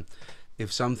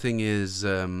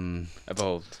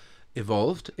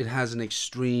evolved, it has an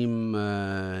extreme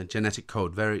genetic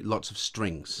code, lots of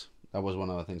strings. That was one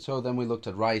of the things. So then we looked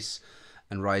at rice,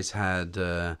 and rice had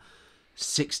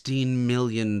 16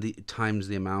 million times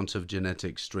the amount of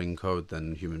genetic string code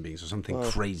than human beings, or something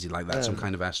crazy like that, some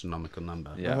kind of astronomical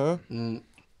number.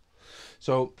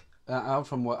 So out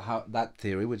from that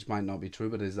theory, which might not be true,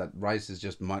 but is that rice is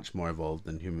just much more evolved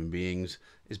than human beings.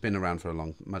 It's been around for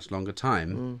a much longer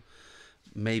time.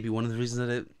 Maybe one of the reasons that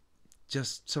it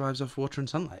just survives off water and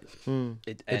sunlight.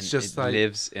 It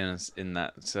lives in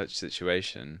that such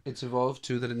situation. It's evolved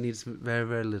too that it needs very,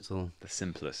 very little. The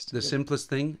simplest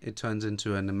thing, it turns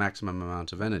into a maximum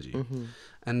amount of energy.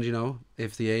 And you know,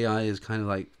 if the AI is kind of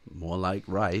like more like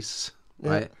rice,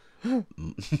 right?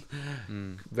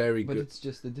 Very good. But it's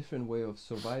just a different way of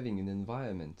surviving in the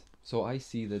environment. So I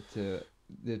see that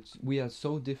we are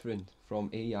so different from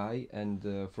AI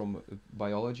and from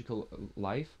biological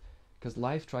life. Because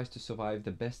life tries to survive the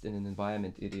best in an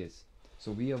environment it is.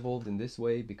 So we evolved in this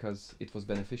way because it was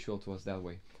beneficial to us that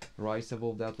way. Rice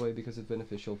evolved that way because it's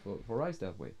beneficial for rice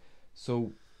that way.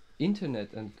 So internet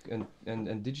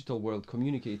and digital world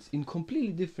communicates in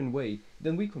completely different way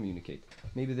than we communicate.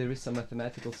 Maybe there is some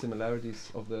mathematical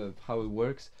similarities of how it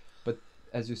works, but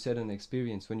as you said in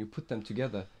experience, when you put them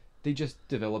together, they just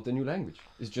developed a new language.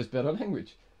 It's just better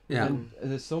language. Yeah. And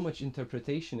there's so much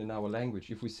interpretation in our language.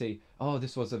 If we say, oh,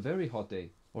 this was a very hot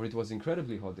day, or it was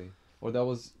incredibly hot day, or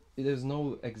there's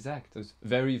no exact, there's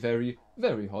very, very,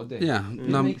 very hot day. Yeah,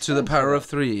 to the power of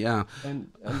 3, yeah.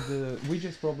 And we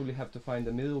just probably have to find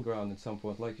a middle ground at some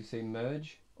point, like you say,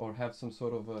 merge, or have some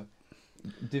sort of a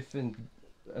different,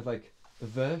 like,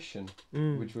 version,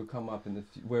 which will come up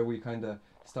where we kind of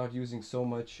start using so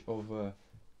much of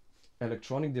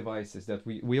electronic devices that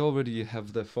we already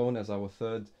have the phone as our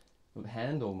third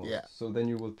hand almost. Yeah. So then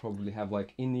you will probably have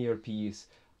like in-ear piece,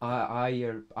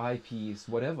 eyepiece,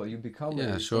 whatever. You become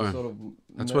some sort of.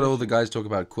 That's what all the guys talk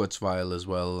about. Kurzweil as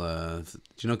well. Do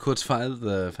you know Kurzweil,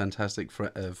 the fantastic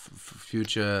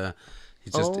future?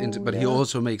 He's just but he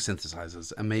also makes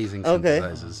synthesizers, amazing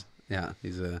synthesizers. Yeah,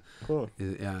 he's a cool.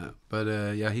 But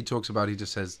he talks about. He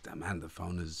just says, man, the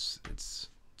phone is it's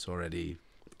already.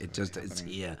 It's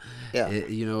here. Yeah.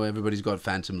 You know, everybody's got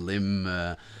phantom limb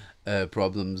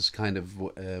problems kind of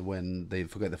when they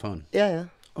forget the phone. Yeah.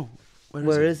 Oh,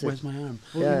 where is it? Where's my arm?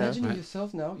 Well, imagine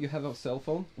yourself now. You have a cell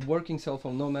phone, working cell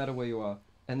phone, no matter where you are,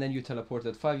 and then you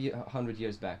teleported 500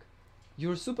 years back.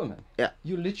 You're a Superman. Yeah.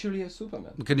 You're literally a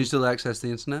Superman. Can you still access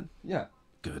the internet? Yeah.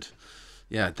 Good.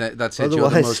 Yeah, that's it. You're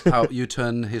the most you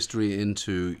turn history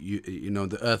into you know,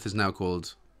 the Earth is now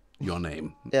called your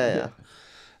name. Yeah.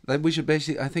 Like we should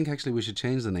I think actually we should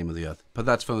change the name of the Earth, but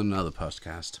that's for another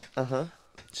podcast.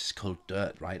 It's just called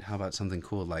dirt, right? How about something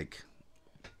called like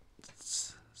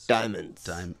diamonds?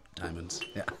 Diamonds,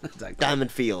 yeah, exactly.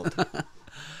 Diamond field.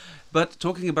 But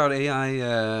talking about AI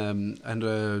and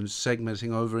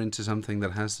segmenting over into something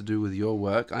that has to do with your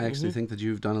work, I actually think that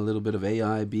you've done a little bit of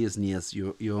AI business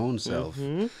your own self,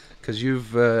 because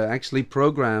you've actually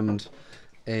programmed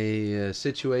a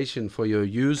situation for your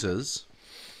users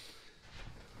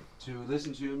to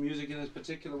listen to your music in a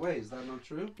particular way. Is that not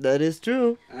true? That is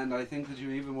true. And I think that you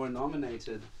even were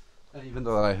nominated, even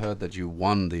though I heard that you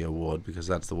won the award, because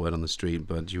that's the word on the street,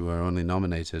 but you were only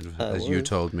nominated, as you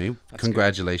told me. That's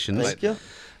Congratulations. good.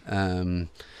 Thank you.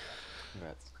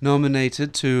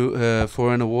 Nominated to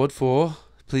for an award for...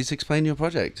 Please explain your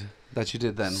project that you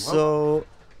did then. So,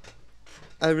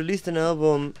 I released an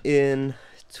album in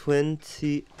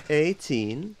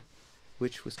 2018,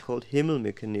 which was called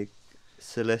Himmelmekanik,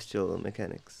 Celestial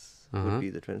Mechanics, would be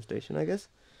the translation, I guess.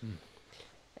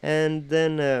 And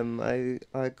then I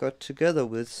got together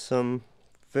with some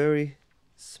very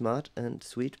smart and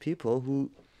sweet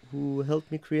people who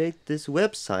helped me create this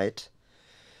website.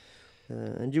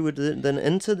 And you would then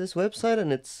enter this website,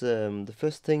 and it's the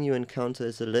first thing you encounter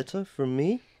is a letter from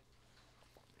me.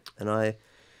 And I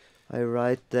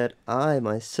write that I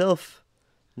myself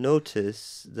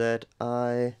notice that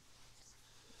I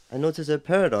notice a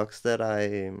paradox, that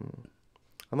I'm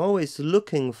always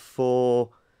looking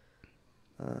for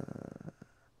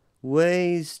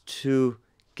ways to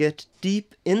get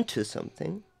deep into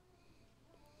something,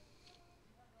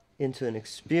 into an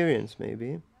experience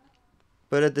maybe,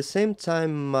 but at the same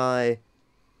time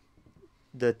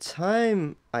the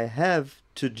time I have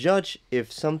to judge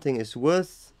if something is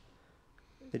worth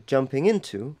jumping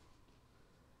into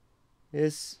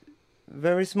is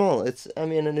very small.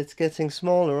 And it's getting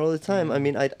smaller all the time. I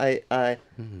mean, if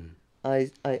I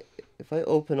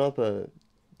open up a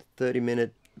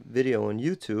 30-minute video on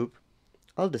YouTube,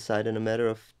 I'll decide in a matter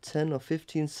of 10 or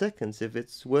 15 seconds if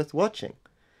it's worth watching.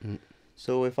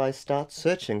 So if I start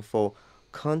searching for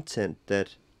content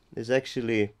that is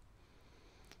actually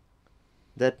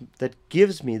that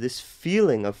gives me this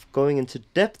feeling of going into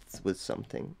depth with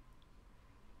something,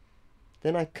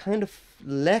 then I kind of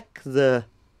lack the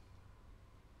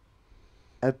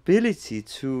ability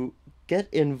to get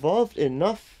involved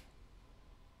enough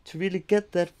to really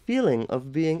get that feeling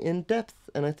of being in depth.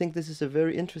 And I think this is a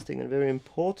very interesting and very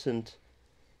important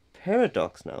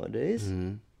paradox nowadays.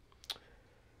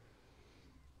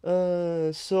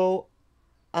 So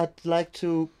I'd like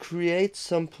to create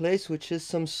some place which is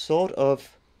some sort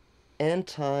of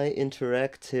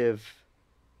anti-interactive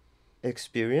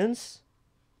experience.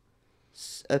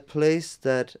 A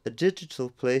digital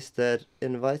place that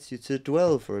invites you to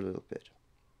dwell for a little bit.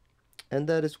 And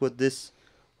that is what this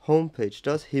homepage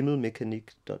does,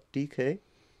 Himmelmekanik.dk.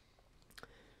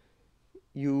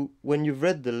 When you've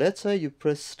read the letter, you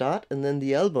press start, and then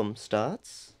the album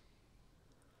starts.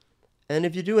 And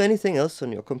if you do anything else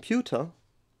on your computer,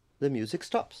 the music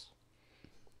stops.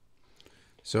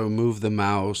 So move the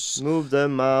mouse.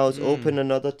 Open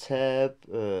another tab.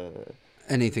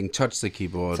 Anything, touch the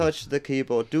keyboard.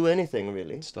 Do anything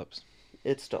really.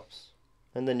 It stops.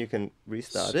 And then you can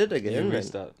restart it again.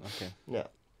 Restart, okay. Yeah.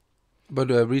 But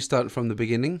restart from the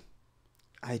beginning?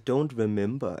 I don't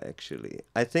remember actually.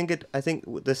 I think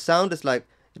the sound is like,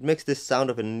 it makes this sound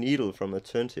of a needle from a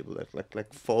turntable that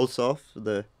like falls off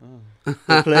the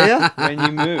player when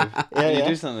you move. When you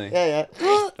do something. Yeah.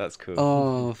 That's cool.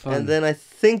 Oh, fun. And then I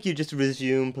think you just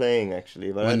resume playing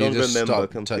actually, but when I don't remember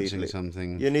stop completely. Touching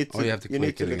something. You need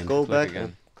to go back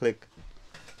and click.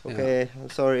 Okay, I'm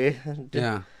sorry.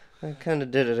 I kind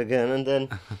of did it again, and then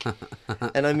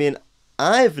and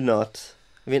I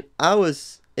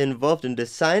was involved in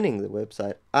designing the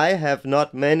website. I have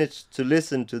not managed to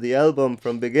listen to the album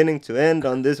from beginning to end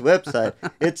on this website.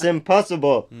 It's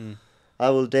impossible. I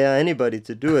will dare anybody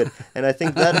to do it. And I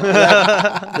think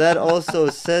that also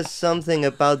says something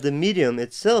about the medium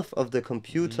itself of the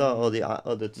computer or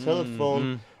the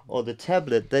telephone or the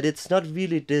tablet, that it's not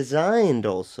really designed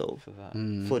also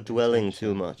for dwelling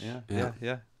too much.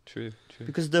 Yeah. True.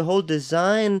 Because the whole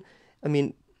design,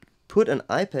 put an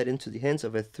iPad into the hands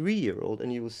of a 3-year-old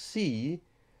and you will see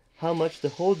how much the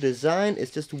whole design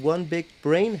is just one big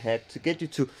brain hack to get you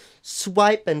to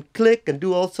swipe and click and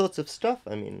do all sorts of stuff.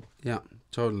 Yeah,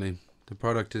 totally. The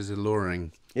product is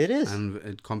alluring. It is. And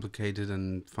it's complicated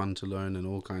and fun to learn and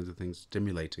all kinds of things.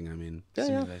 Stimulating,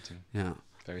 Stimulating. Yeah.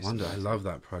 Very Wonder, I love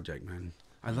that project, man.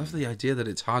 I love the idea that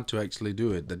it's hard to actually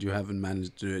do it, that you haven't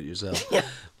managed to do it yourself.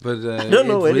 But I don't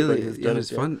know anybody who's done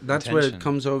it's it, fun. That's where it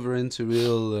comes over into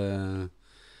real.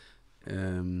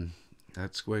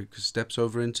 That's where it steps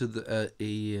over into a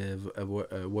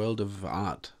world of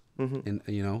art. It,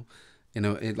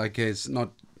 it's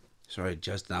not sorry,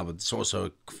 just now, but it's also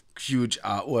a huge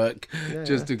artwork Yeah,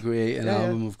 just to create an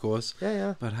album, of course.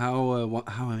 Yeah. But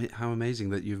how amazing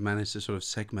that you've managed to sort of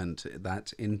segment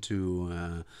that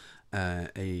into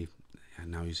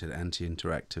now you said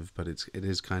anti-interactive, but it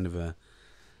is kind of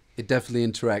it definitely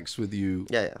interacts with you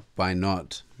by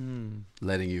not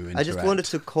letting you interact. I just wanted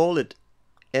to call it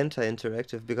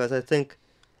anti-interactive because I think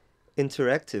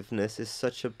interactiveness is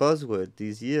such a buzzword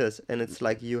these years, and it's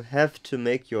like you have to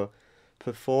make your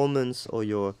performance or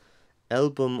your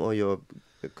album or your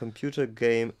computer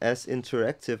game as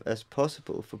interactive as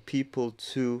possible for people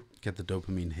to get the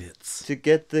dopamine hits. To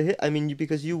get the hit. I mean,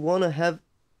 because you want to have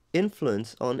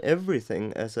influence on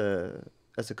everything as a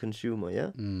consumer,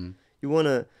 yeah.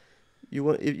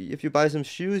 If you buy some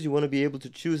shoes, you want to be able to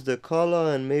choose the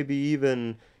color, and maybe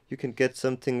even you can get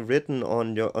something written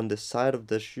on the side of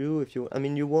the shoe.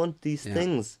 You want these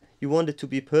things. You want it to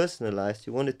be personalized.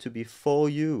 You want it to be for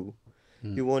you.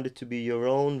 You want it to be your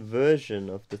own version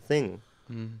of the thing.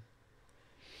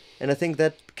 And I think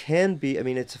that can be. I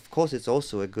mean, it's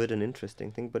also a good and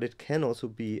interesting thing, but it can also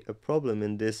be a problem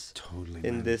in this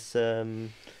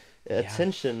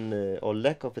attention or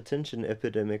lack of attention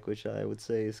epidemic, which I would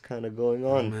say is kind of going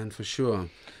on. Oh man, for sure.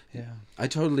 Yeah, I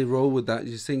totally roll with that.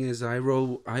 The thing is, I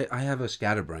have a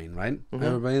scatterbrain, right? I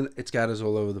have a brain. It scatters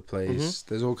all over the place.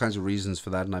 There's all kinds of reasons for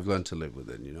that, and I've learned to live with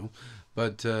it,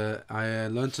 But I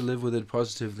learned to live with it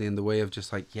positively in the way of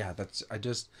just like, I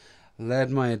just let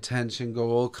my attention go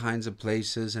all kinds of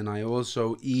places, and I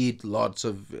also eat lots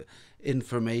of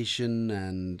information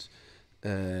and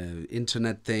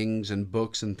internet things and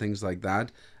books and things like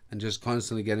that, and just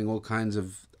constantly getting all kinds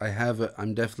of.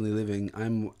 I'm definitely living.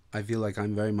 I feel like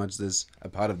I'm very much a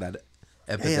part of that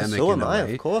epidemic. So in am a I,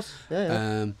 way. of course.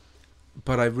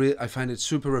 But I find it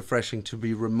super refreshing to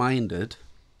be reminded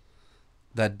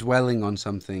that dwelling on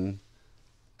something,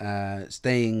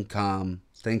 staying calm,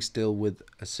 staying still with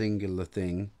a singular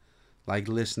thing, like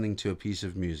listening to a piece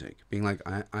of music, being like,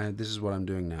 this is what I'm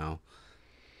doing now,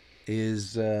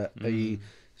 is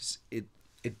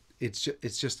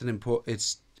it's just an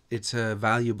important, it's a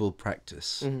valuable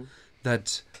practice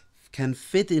that can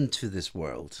fit into this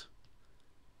world.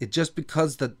 It just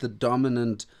because that the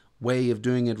dominant way of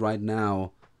doing it right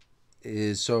now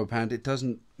is so apparent, it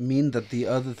doesn't mean that the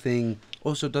other thing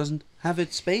also doesn't have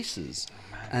its spaces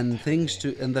and things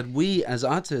to, and that we as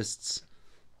artists,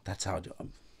 that's our job.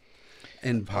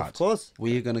 In part, of course,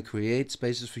 we are going to create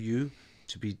spaces for you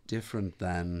to be different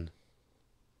than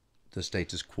the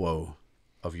status quo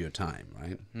of your time,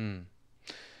 right?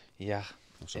 Yeah,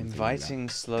 Inviting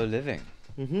like slow living.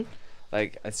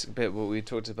 Like it's a bit what we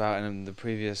talked about in the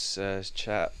previous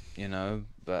chat,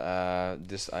 but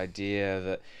this idea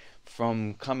that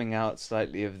from coming out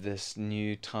slightly of this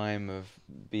new time of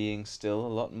being still a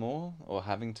lot more, or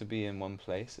having to be in one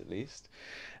place at least,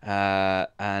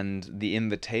 and the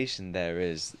invitation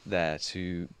there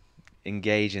to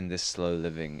engage in this slow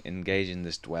living, engage in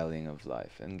this dwelling of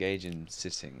life, engage in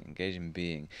sitting, engage in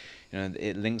being.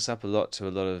 It links up a lot to a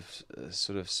lot of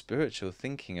sort of spiritual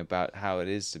thinking about how it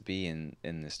is to be in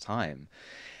this time.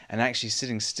 And actually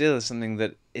sitting still is something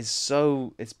that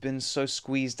it's been so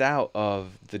squeezed out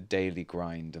of the daily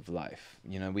grind of life.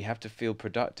 We have to feel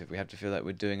productive. We have to feel like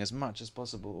we're doing as much as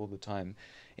possible all the time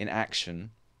in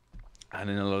action. And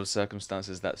in a lot of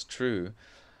circumstances that's true.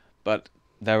 But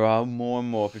there are more and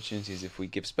more opportunities if we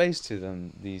give space to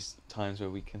them, these times where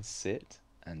we can sit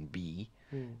and be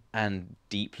and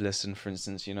deep listen, for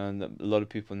instance, and a lot of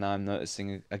people now I'm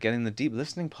noticing are getting the deep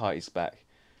listening parties back.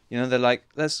 They're like,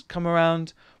 let's come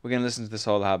around, we're going to listen to this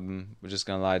whole album, we're just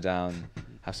going to lie down,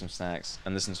 have some snacks,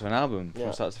 and listen to an album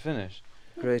from start to finish.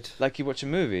 Great. Like you watch a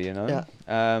movie, Yeah.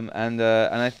 And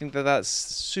I think that's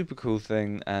a super cool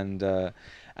thing, and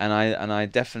I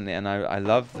definitely, and I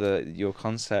love your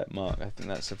concept, Mark. I think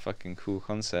that's a fucking cool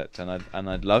concept, and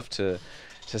I'd love to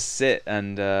sit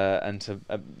and to.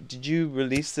 Did you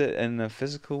release it in a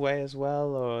physical way as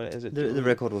well, or is it the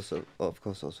record was of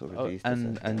course also released?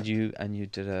 You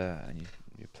did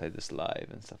you played this live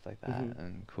and stuff like that,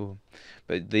 and cool.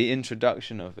 But the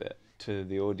introduction of it to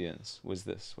the audience was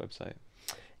this website.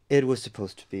 It was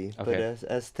supposed to be, Okay. but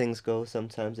as things go,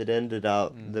 sometimes the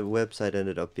website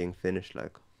ended up being finished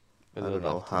like I don't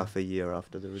know, half a year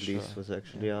after the release was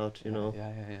actually out.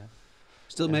 Yeah.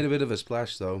 Still made a bit of a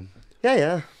splash though.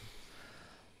 Yeah.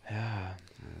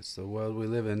 It's the world we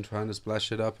live in, trying to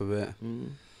splash it up a bit.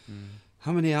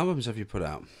 How many albums have you put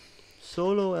out?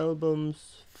 Solo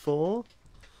albums 4,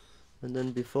 and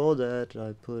then before that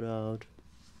I put out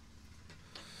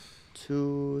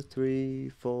 2, 3,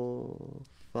 4,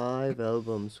 5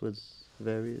 albums with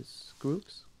various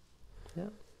groups. Yeah.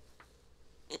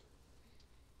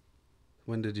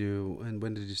 when did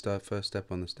you start first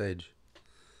step on the stage?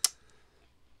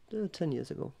 10 years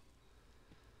ago.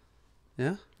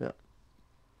 Yeah? Yeah.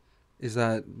 Is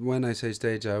that, when I say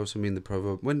stage, I also mean the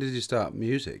provo. When did you start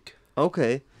music?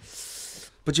 Okay.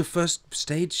 But your first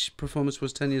stage performance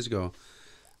was 10 years ago.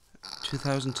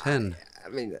 2010. I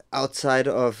mean, outside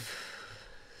of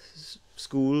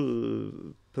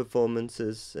school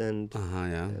performances and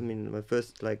Yeah. I mean, my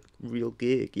first like real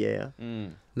gig, yeah.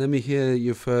 Let me hear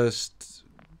your first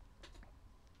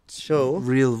Show.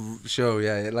 real show,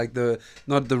 yeah. Like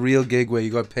not the real gig where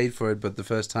you got paid for it, but the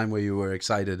first time where you were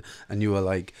excited and you were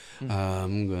like,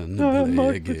 I'm gonna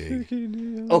play a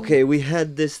gig. Okay, we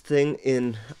had this thing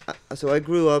in. So I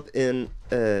grew up in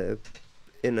a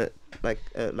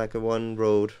like a one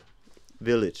road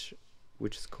village,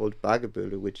 which is called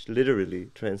Bagebølle, which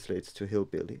literally translates to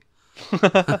hillbilly.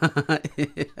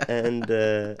 And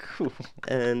Cool.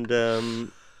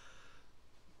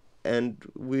 and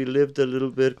we lived a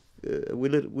little bit. We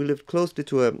lived closely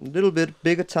to a little bit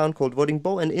bigger town called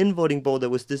Vordingborg, and in Vordingborg there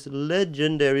was this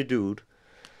legendary dude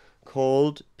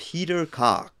called Peter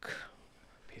Kark.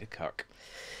 Peter Cock.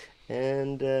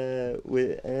 And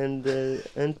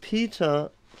Peter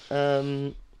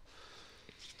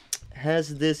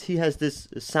has this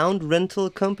sound rental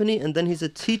company, and then he's a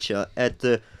teacher at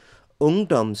the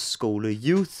Ungdomsskole,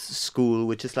 youth school,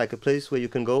 which is like a place where you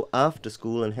can go after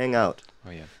school and hang out. Oh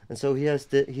yeah. And so he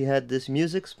had this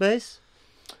music space,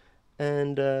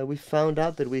 and we found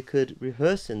out that we could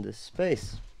rehearse in this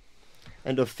space.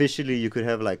 And officially you could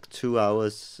have like 2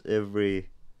 hours every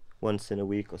once in a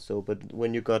week or so. But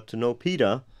when you got to know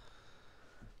Peter,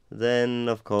 then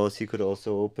of course he could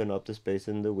also open up the space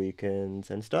in the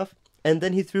weekends and stuff. And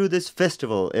then he threw this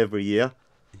festival every year.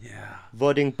 Yeah.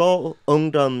 Vordingborg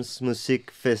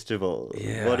Ungdomsmusik Festival.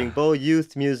 Yeah. Vordingborg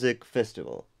Youth Music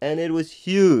Festival. And it was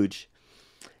huge.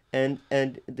 And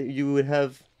you would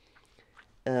have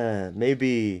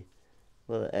maybe,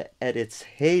 well, at its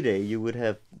heyday, you would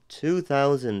have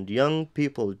 2,000 young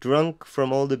people drunk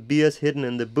from all the beers hidden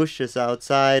in the bushes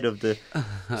outside of the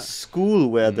school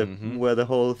where the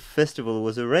whole festival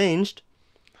was arranged.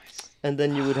 And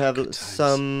then you would have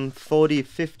some 40,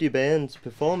 50 bands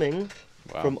performing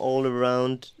from all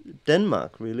around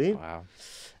Denmark, really. Wow.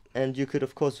 And you could,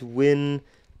 of course, win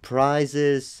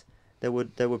prizes. There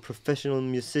were professional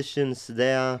musicians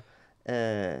there,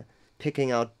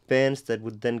 picking out bands that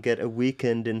would then get a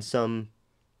weekend in some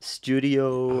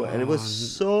studio, and it was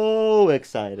so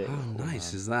exciting. How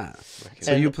nice is that?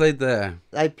 So And you played there.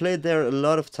 I played there a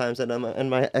lot of times, and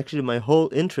my whole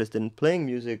interest in playing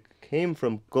music came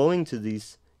from going to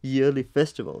these yearly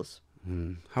festivals.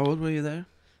 How old were you there?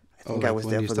 I think I was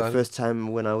there for the first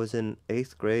time when I was in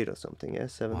 8th grade or something,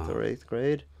 7th or 8th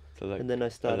grade. So like And then I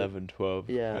started 11, 12.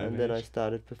 Yeah, kind of and then I age.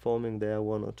 started performing there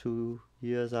 1 or 2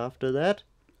 years after that.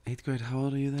 8th grade, how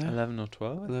old are you there? 11 or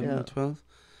 12. 11 Yeah. or 12?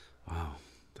 Wow,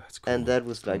 that's cool. And that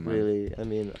was like man. really, I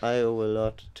mean, I owe a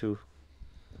lot to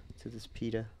this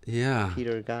Peter Yeah, guy.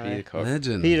 Peter Cock.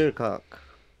 legend. Peter Cock.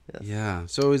 Yes. Yeah,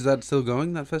 so is that still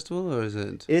going, that festival, or is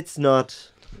it? It's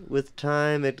not. With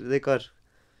time,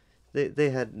 they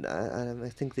had, I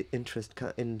think the interest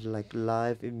in like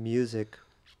live music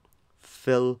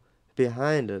fell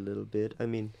behind a little bit. I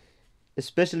mean,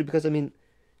 especially because, I mean,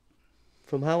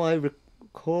 from how I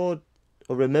record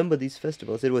or remember these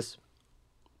festivals, it was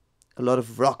a lot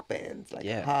of rock bands, like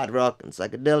hard rock and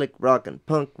psychedelic rock and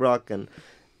punk rock,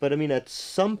 but I mean, at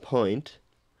some point,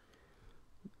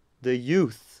 the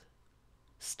youth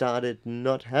started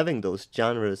not having those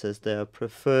genres as their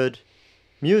preferred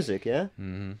music, yeah?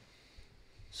 Mm-hmm.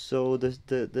 So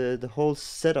the whole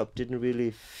setup didn't really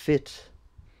fit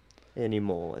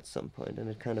anymore at some point, and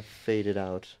it kind of faded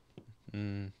out.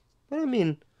 But I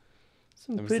mean,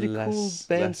 some There was pretty cool less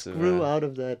bands of grew a- out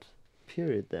of that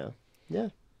period there. Yeah.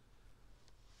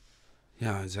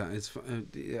 Yeah, it's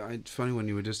funny when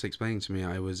you were just explaining to me,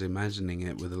 I was imagining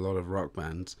it with a lot of rock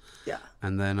bands. Yeah.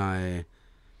 And then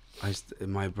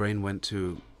my brain went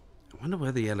to, I wonder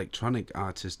where the electronic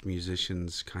artist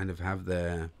musicians kind of have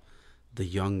the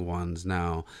young ones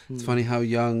now. It's funny how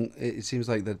young it seems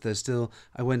like that there's still.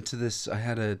 I went to this. I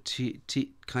had a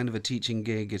kind of a teaching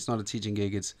gig. It's not a teaching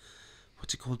gig. It's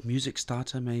what's it called? Music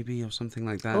starter maybe or something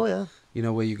like that. Oh yeah. You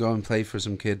know, where you go and play for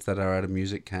some kids that are at a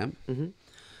music camp. Mm-hmm.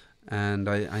 And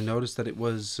I noticed that it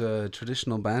was a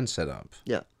traditional band setup.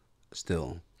 Yeah.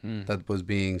 Still, that was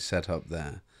being set up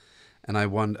there, and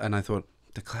I thought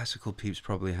the classical peeps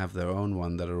probably have their own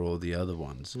one that are all the other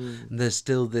ones. And there's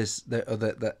still this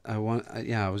that I want.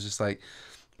 I was just like,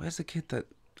 where's the kid that?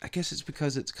 I guess it's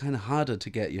because it's kind of harder to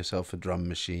get yourself a drum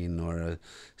machine or a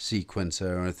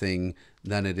sequencer or a thing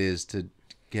than it is to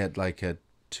get like a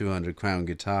 200 crown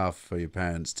guitar for your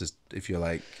parents, just if you're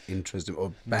like interested,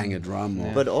 or bang a drum,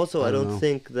 or But also, I don't don't know.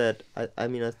 think that. I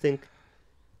mean, I think.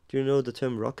 Do you know the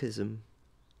term rockism?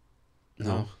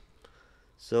 No.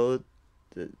 So,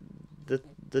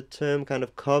 the term kind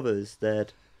of covers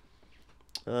that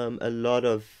a lot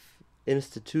of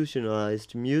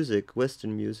institutionalized music,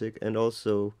 Western music, and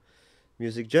also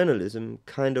music journalism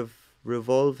kind of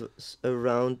revolves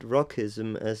around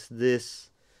rockism as this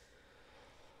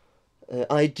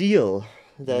ideal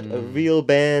that a real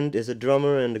band is a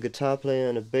drummer and a guitar player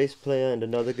and a bass player and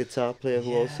another guitar player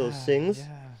who also sings.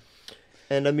 Yeah.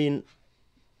 And I mean,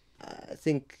 I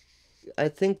think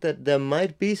that there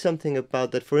might be something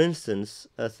about that. For instance,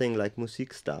 a thing like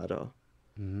Musikstarter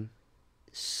Mhm.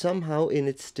 somehow in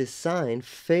its design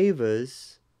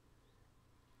favors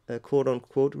quote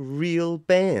unquote real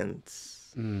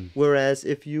bands. Whereas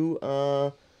if you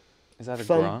are Is that a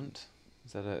Fun- grant?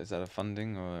 Is that a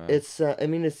funding or? it's I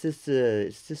mean it's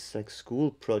this like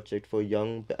school project for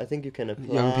I think you can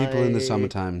apply. Young people in the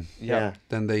summertime. Yeah.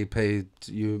 Then they pay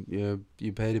you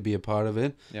pay to be a part of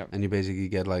it, Yep. and you basically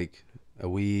get like a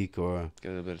week or Get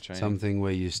a little bit of training. something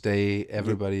where you stay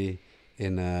everybody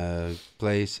in a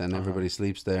place, and everybody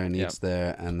sleeps there and Yep. eats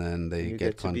there, and then they You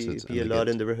get to concerts. be a and they lot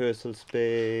get- in the rehearsal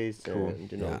space Cool.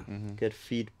 and Yeah. get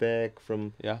feedback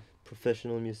from Yeah.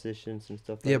 professional musicians and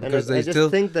stuff. Yeah, Like because and I they just still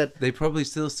think that they probably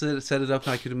still set it up.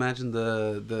 I could imagine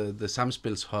the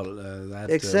Samspilshall that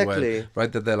Exactly.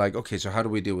 right, that they're like, okay, so how do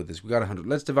we deal with this? We got 100.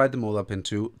 Let's divide them all up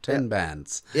into 10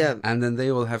 bands. Yeah. And then they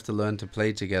all have to learn to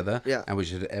play together. Yeah. And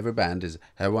every band is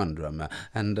have one drummer.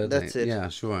 And That's it. Yeah,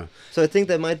 sure. So I think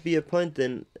there might be a point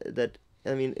then that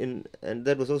I mean and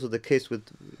that was also the case with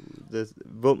the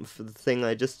thing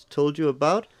I just told you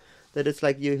about, that it's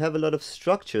like you have a lot of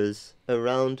structures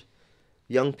around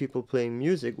young people playing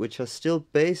music which are still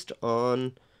based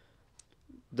on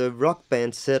the rock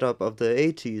band setup of the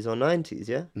 80s or 90s,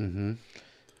 yeah? Mm-hmm.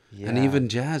 Yeah. And even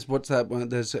jazz, what's that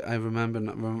one? I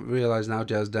realize now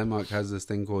Jazz Denmark has this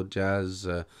thing called Jazz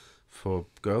for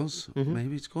Girls,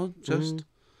 maybe it's called, just.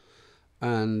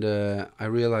 And I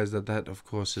realize that of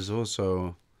course is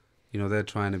also, they're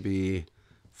trying to be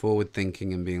forward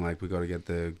thinking and being like, we got to get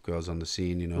the girls on the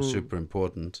scene, super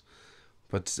important.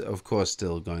 But of course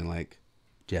still going like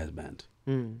jazz band,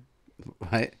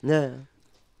 right? Yeah.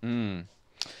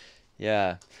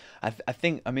 Yeah, I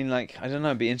think, I mean, like, I don't know,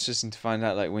 it'd be interesting to find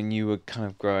out, like, when you were kind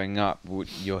of growing up,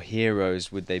 your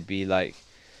heroes, would they be, like,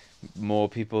 more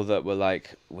people that were,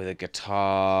 like, with a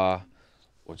guitar,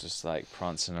 or just, like,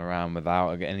 prancing around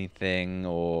without anything,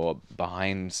 or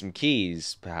behind some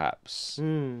keys, perhaps,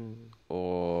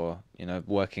 or,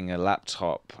 working a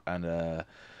laptop and,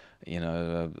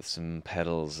 some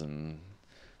pedals and...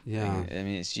 Yeah. I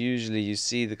mean, it's usually, you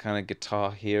see the kind of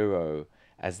guitar hero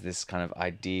as this kind of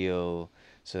ideal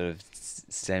sort of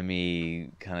semi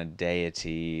kind of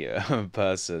deity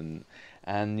person,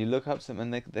 and you look up to them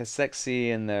and they're sexy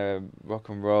and they're rock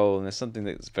and roll, and there's something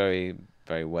that's very,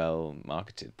 very well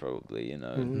marketed probably,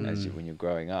 as when you're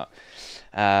growing up.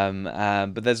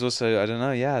 But there's also, I don't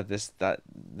know,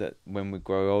 that when we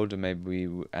grow older, maybe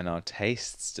and our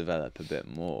tastes develop a bit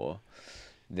more,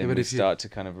 then we start to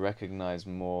kind of recognize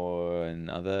more in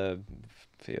other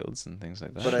fields and things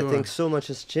like that. But I think so much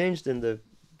has changed in the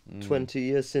 20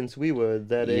 years since we were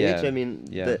that age. I mean,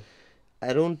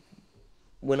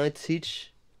 when I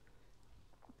teach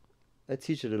a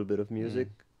little bit of music,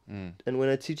 and when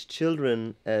I teach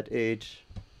children at age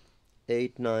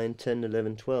 8, 9, 10,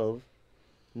 11, 12,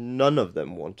 none of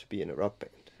them want to be in a rock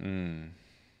band.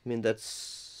 I mean, that's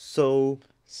so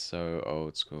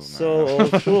old school, man. So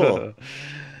old school.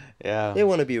 Yeah. They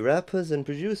want to be rappers and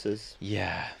producers.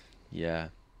 Yeah.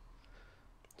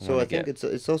 So I think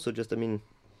it's also just, I mean,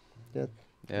 it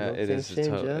is it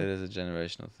is a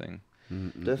generational thing.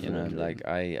 Definitely. Like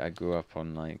I grew up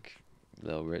on like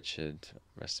Little Richard,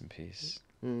 rest in peace,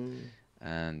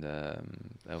 and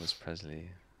Elvis Presley.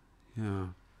 Yeah.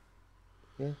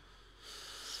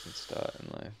 It's a good start in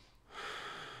life.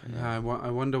 Yeah,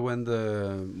 I wonder when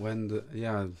the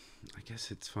I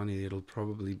guess it's funny, it'll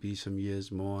probably be some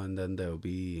years more, and then there'll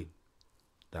be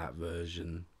that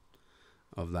version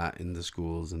of that in the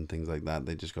schools and things like that.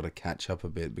 They just got to catch up a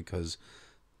bit because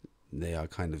they are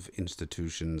kind of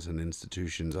institutions, and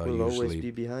institutions are will usually always be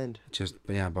behind. Just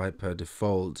by per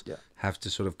default have to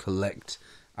sort of collect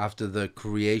after the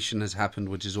creation has happened,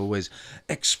 which is always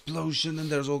explosion and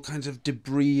there's all kinds of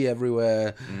debris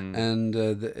everywhere, and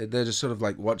they're just sort of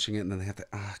like watching it, and then they have to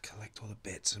collect all the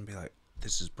bits and be like,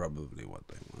 this is probably what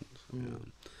they want.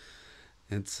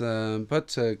 It's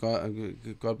but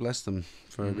God bless them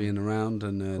for being around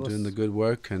and doing the good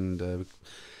work, and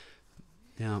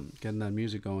Yeah, getting that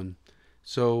music going.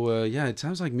 So yeah, it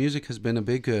sounds like music has been a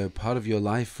big part of your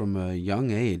life from a young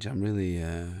age. I'm really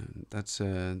that's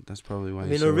probably why. I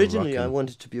you're mean, so originally I rockin'.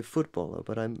 wanted to be a footballer,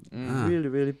 but I'm Ah. really,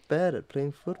 really bad at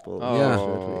playing football. Yeah.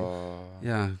 Unfortunately.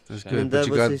 Yeah, that's Shame. good. I mean, But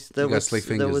you got slick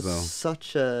there fingers was though. such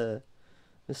a,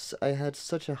 I had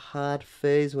such a hard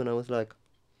phase when I was like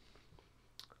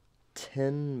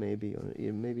 10, maybe, or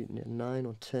maybe 9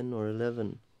 or 10 or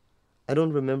 11. I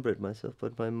don't remember it myself,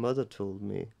 but my mother told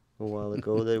me a while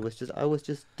ago that I was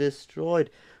just destroyed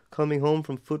coming home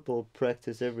from football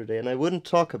practice every day, and I wouldn't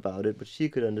talk about it, but she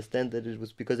could understand that it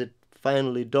was because it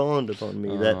finally dawned upon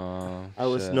me that I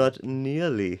was shit. not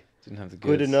nearly Didn't have the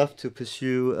good goods. enough to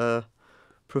pursue a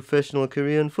professional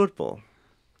career in football.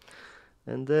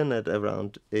 And then at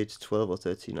around age 12 or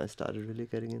 13, I started really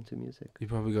getting into music. You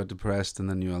probably got depressed, and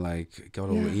then you were like, got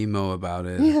all emo about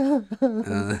it. Yeah.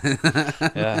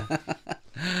 Yeah.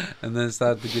 And then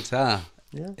start the guitar.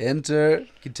 Yeah. Enter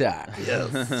guitar.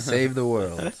 Yes. Save the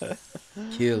world.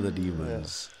 Kill the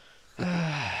demons.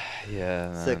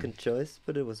 Yeah. Man. Second choice,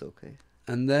 but it was okay.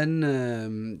 And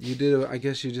then you did. I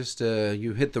guess you just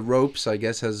you hit the ropes. I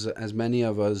guess as many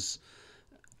of us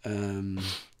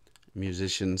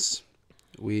musicians,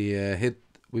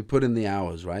 we put in the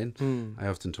hours, right? I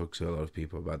often talk to a lot of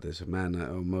people about this. Man,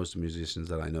 most musicians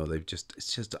that I know,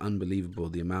 it's just unbelievable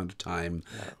the amount of time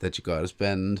that you got to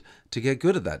spend to get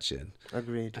good at that shit.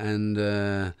 Agreed. And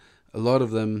a lot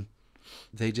of them,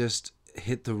 they just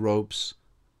hit the ropes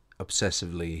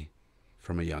obsessively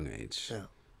from a young age. Yeah.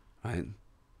 Right?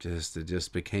 It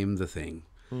just became the thing.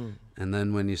 And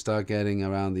then when you start getting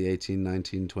around the 18,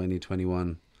 19, 20,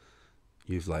 21,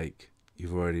 you've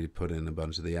already put in a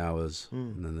bunch of the hours,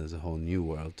 and then there's a whole new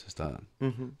world to start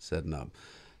setting up.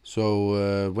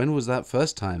 So when was that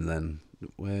first time then?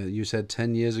 Where you said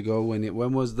 10 years ago.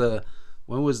 When was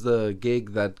the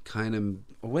gig that kind of?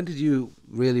 When did you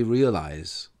really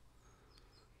realize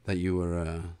that you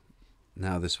were?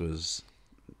 Now this was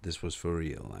for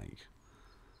real, like.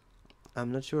 I'm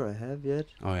not sure I have yet.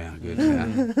 Oh yeah, good.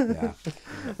 Yeah.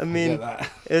 I mean,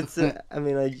 it's. I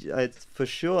mean, I for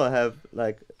sure have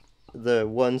like the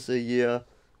once a year.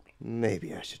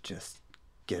 Maybe I should just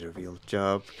get a real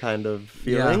job kind of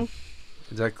feeling.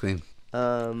 Yeah, exactly.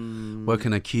 Work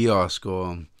in a kiosk,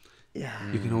 or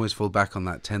yeah, you can always fall back on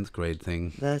that 10th grade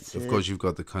thing. That's of it. course, you've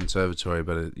got the conservatory,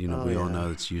 but we all yeah.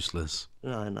 know it's useless.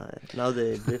 No. Now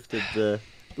they lifted the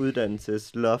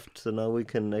uddannelsesloft, so now we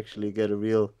can actually get a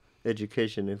real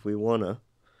education if we wanna.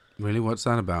 Really, what's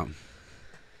that about?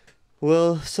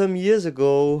 Well, some years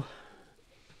ago,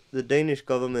 the Danish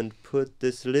government put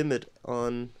this limit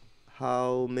on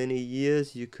how many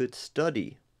years you could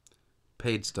study.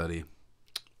 Paid study.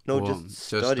 No, Well, just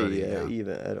study.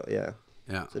 yeah.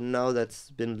 Yeah. So now that's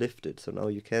been lifted. So now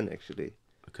you can actually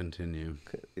Continue.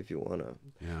 if you wanna.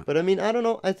 Yeah. But I mean, I don't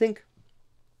know. I think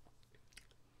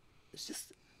it's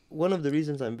just one of the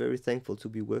reasons I'm very thankful to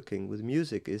be working with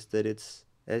music is that it's,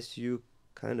 as you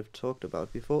kind of talked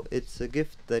about before, it's a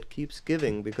gift that keeps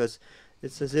giving, because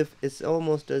it's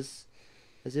almost as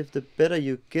if the better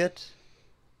you get,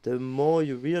 the more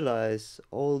you realize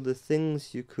all the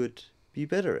things you could be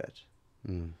better at.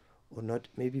 Or not,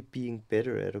 maybe being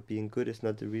better at or being good is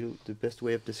not the best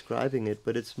way of describing it,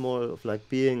 but it's more of like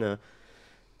being a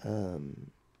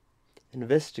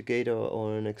investigator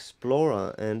or an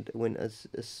explorer, and when as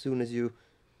soon as you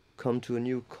come to a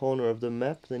new corner of the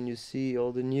map, then you see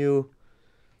all the new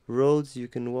roads you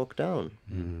can walk down.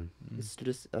 It's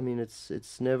just, I mean,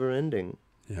 it's never ending.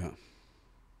 Yeah.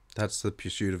 That's the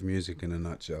pursuit of music in a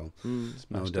nutshell. No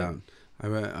Smashed doubt.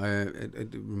 It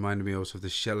reminded me also of the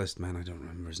cellist man. I don't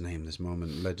remember his name this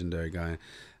moment. Legendary guy.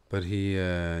 But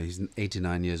he's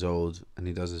 89 years old, and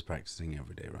he does his practicing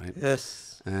every day, right?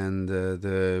 Yes. And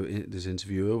this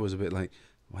interviewer was a bit like,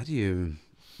 why do you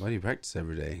practice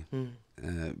every day?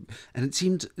 And it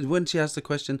seemed, when she asked the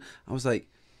question, I was like,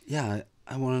 yeah,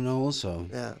 I want to know also.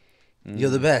 Yeah. You're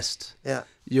the best. Yeah.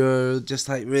 You're just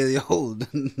like really old.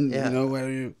 Yeah. Where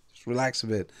you just relax a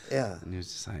bit. Yeah. And he was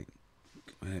just like,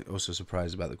 also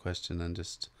surprised about the question, and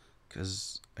just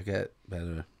because I get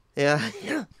better. Yeah.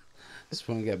 Yeah. Just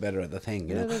want to get better at the thing,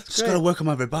 Yeah, that's just got to work on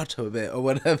my vibrato a bit or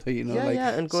whatever,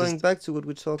 And going back to what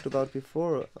we talked about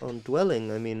before on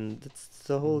dwelling, I mean, that's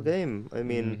the whole game. I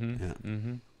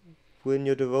mean, when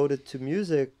you're devoted to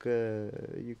music,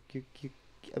 you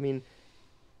I mean,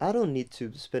 I don't need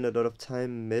to spend a lot of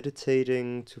time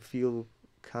meditating to feel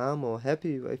calm or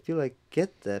happy. I feel I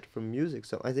get that from music.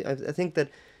 So I think that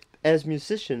as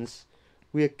musicians,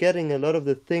 we are getting a lot of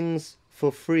the things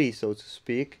for free, so to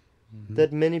speak,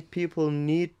 that many people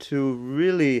need to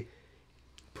really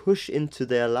push into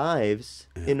their lives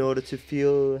in order to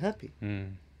feel happy.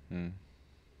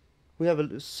 We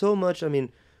have so much. I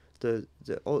mean, the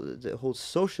whole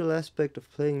social aspect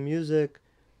of playing music,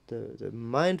 the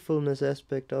mindfulness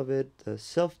aspect of it, the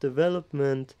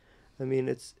self-development. I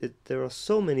mean, there are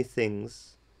so many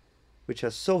things which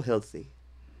are so healthy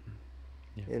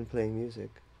in playing music.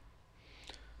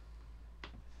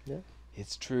 Yeah.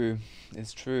 It's true,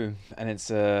 and it's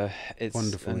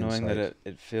Wonderful annoying insight. that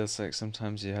it feels like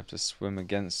sometimes you have to swim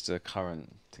against a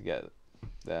current to get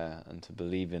there and to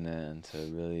believe in it and to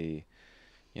really,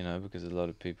 because a lot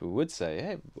of people would say,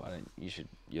 hey,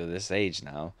 you're this age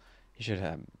now, you should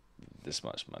have this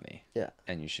much money,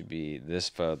 and you should be this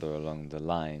further along the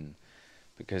line,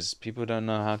 because people don't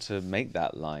know how to make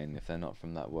that line if they're not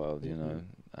from that world,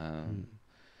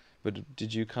 But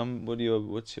did you come?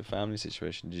 What's your family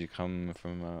situation? Did you come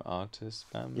from an artist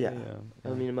family? Yeah. I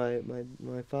mean,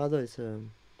 my father is a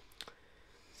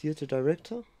theater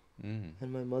director,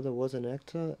 and my mother was an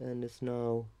actor and is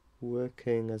now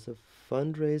working as a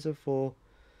fundraiser for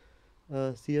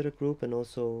a theater group and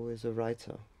also is a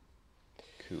writer.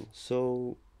 Cool.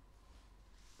 So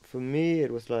for me,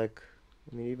 it was like,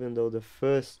 I mean, even though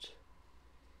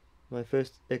my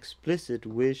first explicit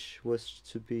wish was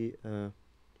to be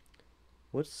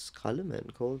what's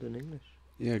skraldeman called in English?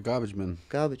 Yeah, garbage man.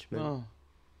 Garbage man. Oh,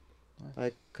 nice.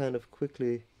 I kind of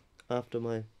quickly, after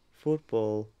my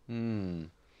football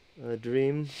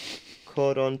dream,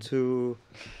 caught on to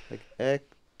like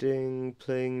acting,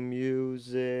 playing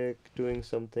music, doing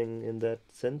something in that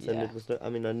sense, and it was not, I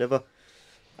mean,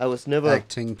 I was never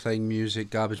Acting, playing music,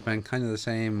 garbage man, kind of the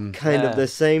same. kind of the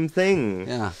same thing.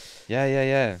 Yeah.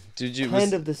 Yeah. Did you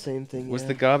Kind of the same thing. Was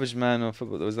the garbage man or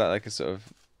football? Was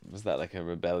that like a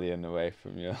rebellion away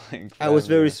from your like? I was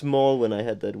very family? small when I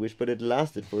had that wish, but it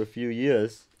lasted for a few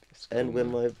years. And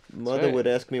when my mother would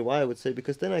ask me why, I would say,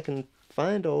 because then I can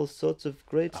find all sorts of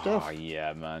great stuff. Oh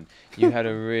yeah, man! You had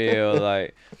a real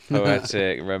like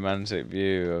poetic, romantic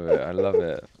view of it. I love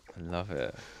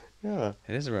it. Yeah.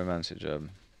 It is a romantic job.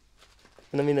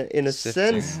 And I mean, in a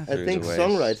Sifting sense, I through think the waste.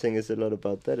 songwriting is a lot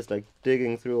about that. It's like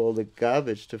digging through all the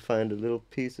garbage to find a little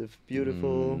piece of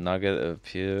beautiful nugget of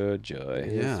pure joy.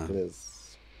 Yeah.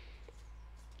 bliss.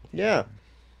 Yeah.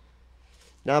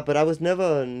 No, but I was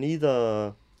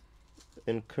neither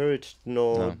encouraged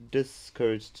nor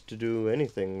discouraged to do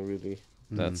anything really.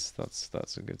 That's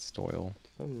a good style.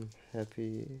 I'm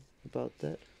happy about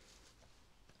that.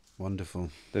 Wonderful.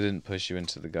 They didn't push you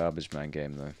into the garbage man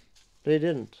game though. They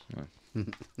didn't.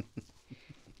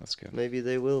 That's good. Maybe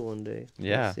they will one day.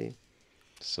 Yeah. We'll see.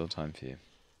 Still time for you.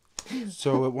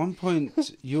 So at one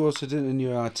point, you also did in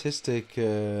your artistic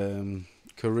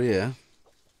career,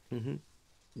 Mm-hmm.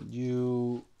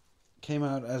 you came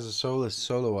out as a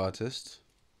solo artist.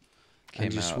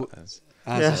 Came you out as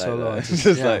as Yeah. a solo Like that. artist.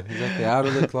 Just Yeah, like- exactly. Out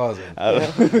of the closet.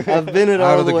 I've been it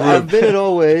Out all of the the way. group. I've been it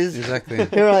always. Exactly.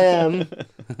 Here I am.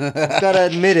 Gotta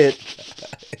admit it.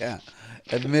 Yeah.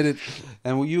 Admitted.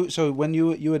 And so when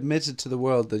you admitted to the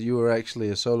world that you were actually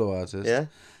a solo artist,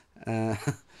 Yeah.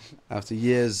 after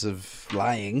years of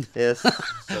lying, Yes.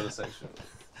 solo sexual.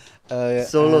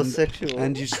 Solo sexual.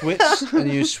 and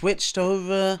you switched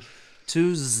over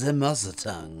to the mother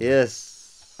tongue.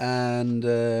 Yes. And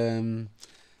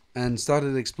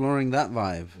started exploring that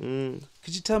vibe.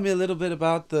 Could you tell me a little bit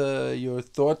about your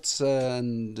thoughts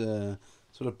and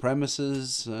sort of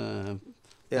premises and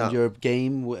your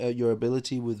game, your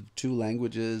ability with 2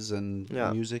 languages and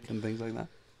music and things like that?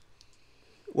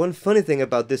 One funny thing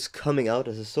about this coming out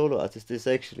as a solo artist is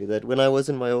actually that when I was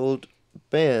in my old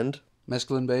band,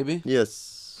 Mescaline Baby?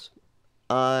 yes,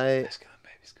 Let's go,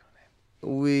 baby's got a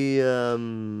name. we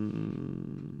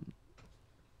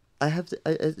I have to,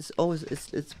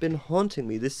 it's been haunting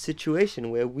me, this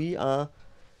situation where we are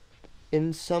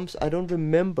in I don't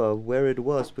remember where it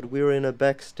was, but we were in a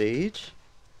backstage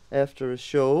after a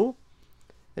show,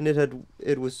 and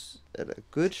it was a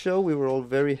good show. We were all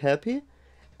very happy,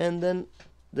 and then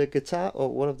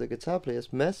one of the guitar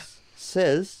players, Mess,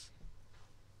 says,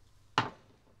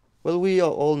 well, we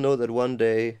all know that one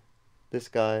day this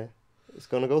guy is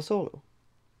gonna go solo.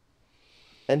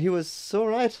 And he was so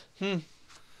right.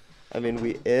 I mean,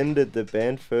 we ended the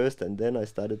band first, and then I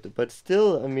started but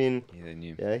still, I mean,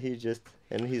 yeah,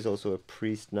 he's also a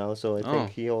priest now, so I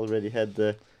think he already had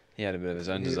He had a bit of his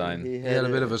own design. He had a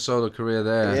bit of a solo career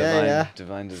there. Yeah,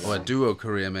 Divine Or design. a duo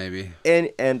career, maybe.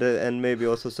 and maybe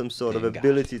also some sort of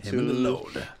ability Him and the to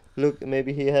load. look.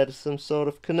 Maybe he had some sort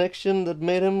of connection that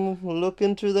made him look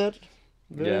into that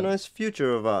very nice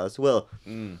future of ours. Well,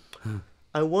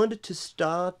 I wanted to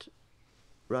start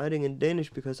writing in Danish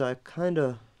because I kind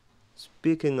of,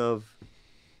 speaking of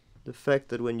the fact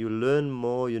that when you learn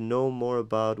more, you know more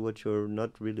about what you're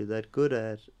not really that good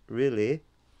at, really.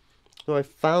 So I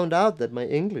found out that my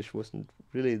English wasn't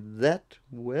really that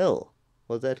well,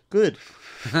 or that good.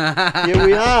 Here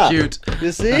we are. Cute.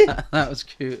 You see? That was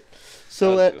cute.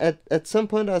 So That was at some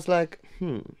point I was like,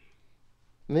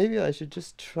 maybe I should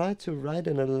just try to write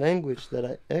in a language that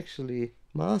I actually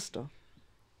master.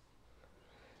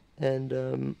 And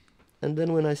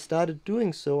then when I started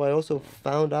doing so, I also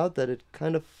found out that it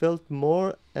kind of felt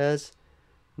more as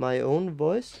my own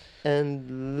voice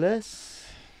and less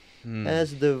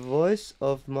as the voice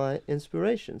of my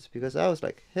inspirations, because I was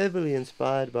like heavily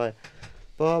inspired by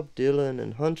Bob Dylan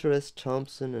and Hunter S.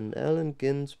 Thompson and Allen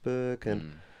Ginsberg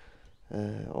and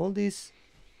all these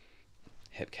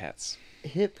Hip cats.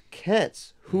 hip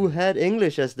cats who had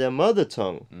English as their mother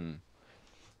tongue.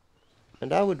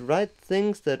 And I would write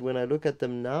things that when I look at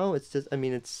them now, it's just, I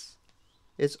mean, it's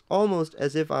almost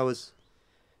as if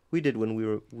we did when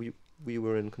we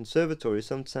were in conservatory.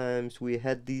 Sometimes we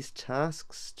had these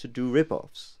tasks to do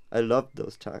rip-offs. I loved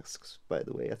those tasks, by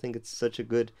the way. I think it's such a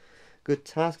good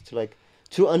task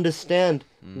to understand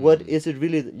what is it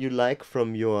really that you like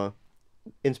from your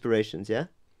inspirations, yeah?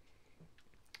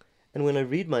 And when I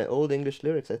read my old English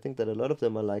lyrics, I think that a lot of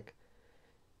them are like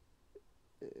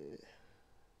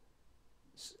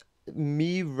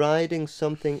me writing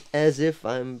something as if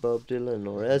I'm Bob Dylan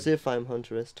or as if I'm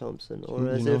Hunter S. Thompson or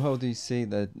as you know if how they say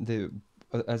that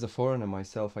as a foreigner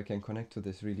myself, I can connect to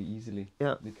this really easily.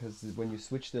 Yeah. Because when you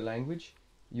switch the language,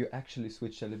 you actually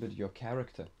switch a little bit your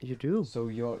character. you do. So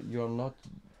you're not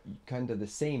kind of the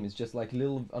same. It's just like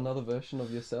another version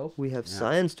of yourself. We have Yeah.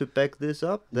 science to back this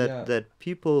up, Yeah. that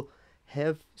people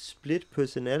have split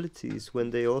personalities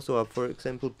when they also are, for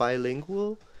example,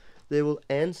 bilingual. They will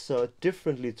answer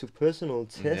differently to personal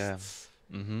tests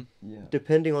Yeah.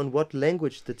 depending on what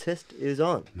language the test is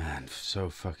on. Man, so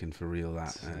fucking for real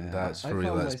that. Man. Yeah. That's I for real.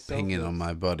 found That's myself pinging that- on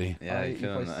my body. Yeah, you if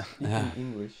feeling I that? speak Yeah. in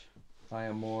English, I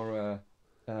am more,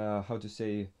 how to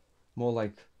say, more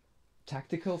like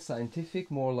tactical,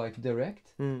 scientific, more like direct.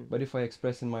 But if I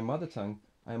express in my mother tongue,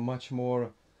 I'm much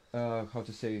more, how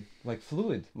to say, like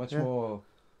fluid, much Yeah. more,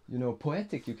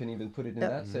 poetic. You can even put it in Yeah.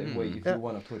 that same way if Yeah. you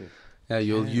want to put it. Yeah,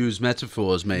 you'll use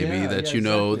metaphors maybe Yeah, that yeah, you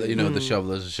know exactly. that the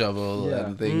shovel is a shovel Yeah.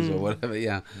 and things or whatever.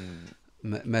 Yeah,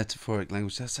 Mm. metaphoric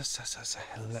language. That's Yeah,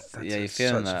 you're feeling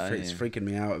such that, aren't it's you? freaking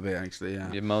me out a bit actually. Yeah,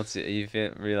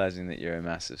 Realizing that you're a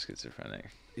massive schizophrenic.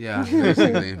 yeah,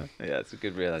 basically. Yeah, it's a good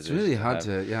It's realization. really to hard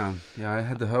have. to, yeah. I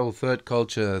had the whole third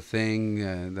culture thing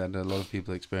that a lot of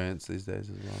people experience these days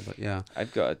as well. But yeah,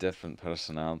 I've got a different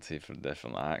personality for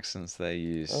different accents they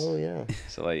use. Oh yeah.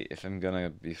 So like, if I'm gonna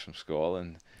be from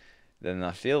Scotland, then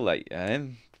I feel like I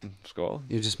am from Scotland.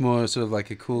 you're just more sort of like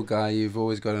a cool guy. You've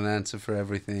always got an answer for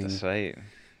everything. That's right.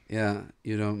 Yeah,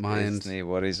 you don't mind. There's no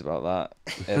worries about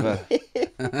that ever.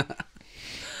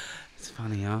 It's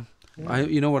funny, huh?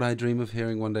 You know what I dream of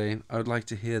hearing one day? I would like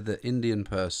to hear the Indian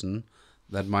person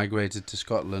that migrated to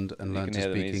Scotland and You learned can to hear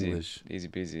them speak easy, English. easy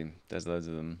peasy. There's loads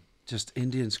of them. Just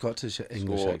Indian Scottish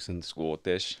English accents.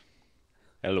 Scottish.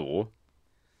 Hello.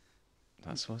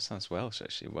 That sounds Welsh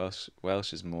actually.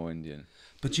 Welsh is more Indian.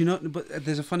 But but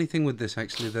there's a funny thing with this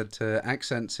actually, that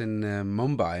accents in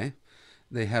Mumbai,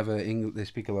 they have they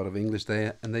speak a lot of English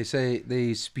there, and they say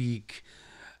they speak.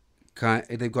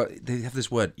 They have this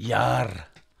word yar,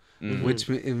 which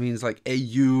it means like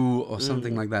AU or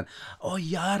something like that. Oh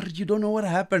yar, you don't know what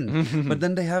happened. But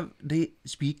then they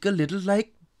speak a little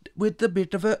like with a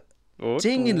bit of a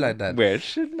singing like that,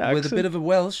 Welsh with a bit of a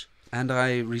Welsh. And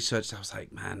I researched, I was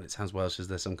like, man, it sounds Welsh. Is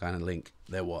there some kind of link?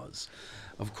 There was.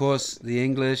 Of course, the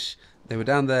English, they were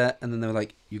down there, and then they were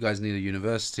like, you guys need a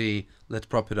university, let's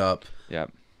prop it up. Yeah.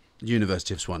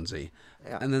 University of Swansea.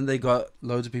 Yeah. And then they got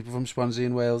loads of people from Swansea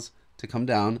and Wales to come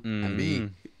down and be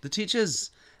the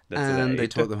teachers. That's and they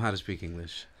right. taught them how to speak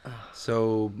English.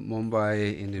 So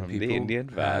Mumbai Indian From the people Indian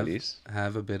valleys.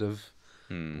 have a bit of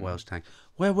Welsh tang.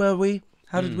 Where were we?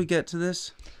 How did we get to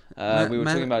this? We were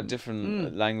talking about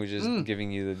different languages, giving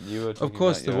you the newer. Of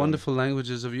course, the wonderful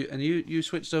languages of you, and you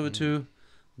switched over to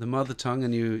the mother tongue,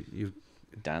 and you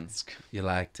Dansk.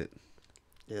 liked it,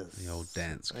 Yes. the old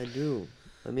dance. I do.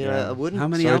 I mean, Yeah. I wouldn't. How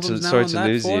many Sorry albums to- now sorry on to that?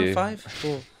 lose 4 or you. 5?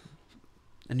 Four.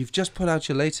 And you've just put out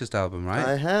your latest album, right?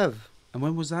 I have And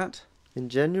when was that? in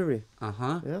January.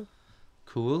 Uh-huh. Yeah.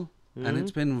 Cool. And Mhm.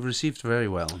 it's been received very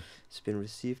well. It's been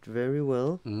received very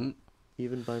well, Mm.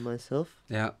 even by myself.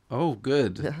 Yeah. Oh,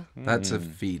 good. Yeah. That's a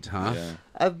feat, huh? Yeah.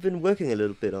 I've been working a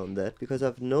little bit on that because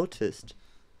I've noticed.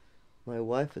 My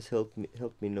wife has helped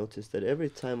me notice that every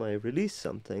time I release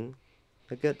something,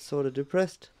 I get sort of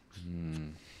depressed.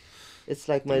 it's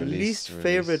like my Release, least release.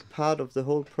 favorite part of the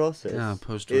whole process. Yeah,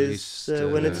 post-release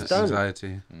is when it's done.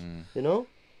 anxiety. You know.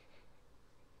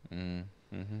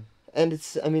 Mm-hmm. And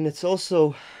it's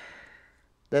also,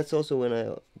 that's also when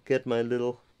I get my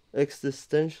little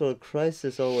existential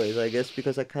crisis always, I guess,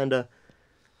 because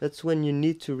that's when you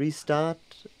need to restart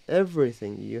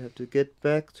everything. You have to get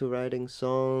back to writing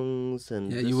songs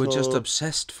and... Yeah, you were just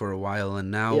obsessed for a while,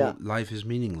 and now life is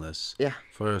meaningless. Yeah.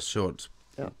 For a short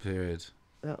period.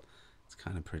 Yeah. It's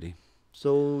kind of pretty.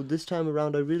 So this time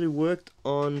around, I really worked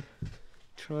on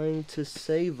trying to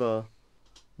savor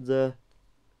the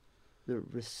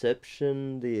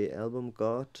reception the album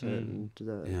got and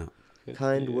the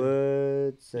kind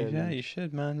words. And Yeah, you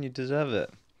should, man. You deserve it.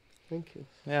 Thank you.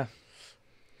 Yeah.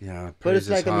 Yeah, But it's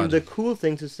like, hard. the cool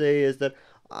thing to say is that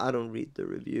I don't read the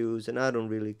reviews and I don't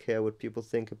really care what people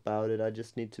think about it. I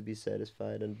just need to be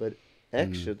satisfied. But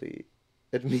actually,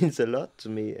 it means a lot to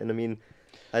me. And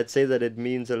I'd say that it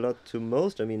means a lot to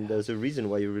most. There's a reason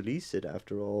why you release it.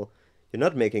 After all, you're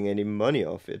not making any money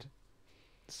off it.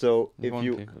 So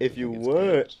if you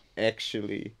were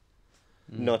actually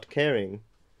not caring,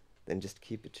 then just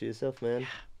keep it to yourself, man.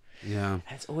 Yeah.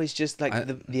 It's always just like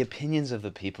the opinions of the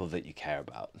people that you care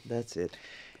about. That's it.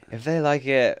 If they like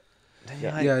it, then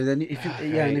you're like, Then if you,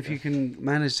 and if you can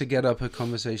manage to get up a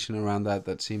conversation around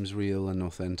that seems real and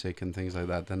authentic and things like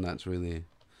that, then that's really.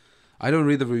 I don't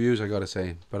read the reviews, I gotta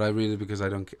say, but I read it because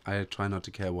I try not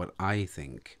to care what I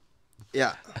think.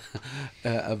 Yeah.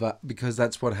 Because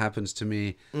that's what happens to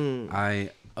me.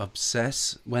 I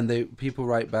obsess when people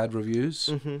write bad reviews.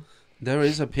 Mm-hmm. There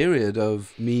is a period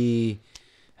of me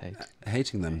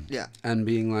hating them. Yeah. And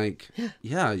being like,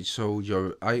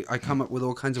 so I come up with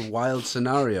all kinds of wild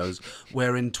scenarios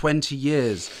where in 20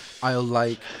 years I'll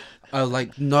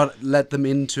not let them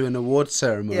into an award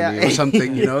ceremony or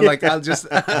something, like I'll just,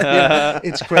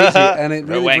 it's crazy. And it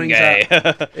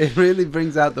really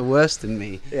brings out the worst in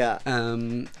me. Yeah.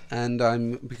 And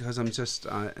because I'm just,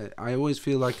 I always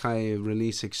feel like I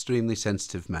release extremely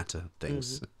sensitive matter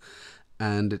things. Mm-hmm.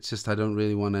 And it's just, I don't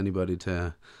really want anybody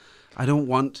to, I don't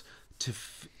want to,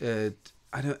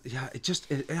 I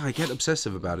get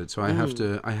obsessive about it, so I have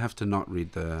to not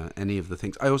read any of the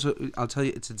things. I'll tell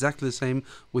you, it's exactly the same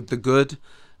with the good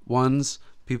ones.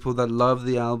 People that love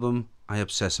the album, I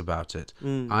obsess about it.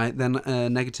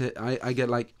 Negative, I get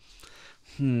like,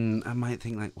 I might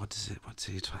think like, what's he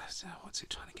trying to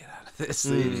get out of this?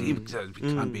 It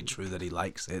can't be true that he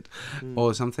likes it,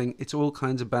 or something. It's all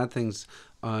kinds of bad things.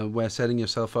 Where setting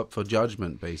yourself up for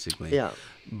judgment, basically. Yeah.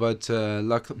 But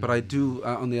but I do.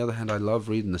 On the other hand, I love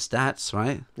reading the stats.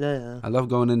 Right. Yeah. I love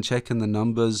going and checking the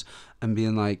numbers and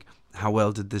being like, how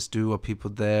well did this do? Are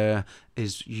people there?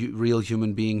 Is real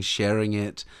human beings sharing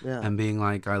it? Yeah. And being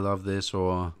like, I love this,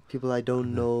 or people I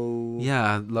don't know.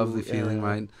 Yeah, lovely feeling,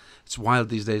 right? It's wild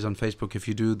these days on Facebook. If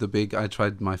you do the big, I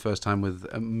tried my first time with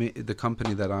the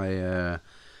company that I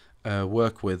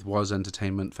work with was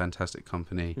Entertainment, fantastic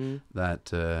company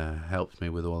that helped me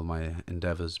with all my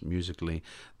endeavors musically.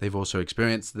 They've also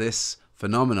experienced this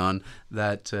phenomenon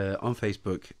that on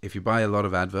Facebook, if you buy a lot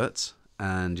of adverts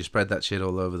and you spread that shit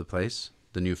all over the place,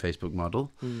 the new Facebook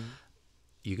model,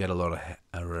 you get a lot of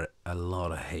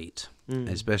hate,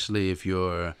 especially if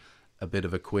you're a bit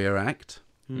of a queer act.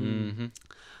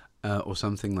 Or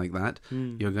something like that.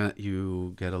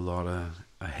 You get a lot of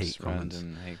hate comments.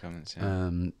 Random hate comments,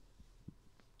 yeah.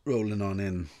 Rolling on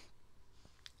in.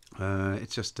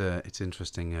 It's just it's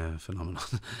interesting phenomenon.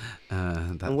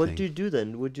 And what do you do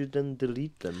then? Would you then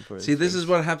delete them? For See, this is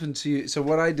what happened to you. So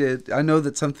what I did, I know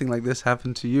that something like this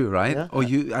happened to you, right? Yeah. Or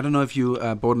you, I don't know if you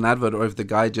bought an advert or if the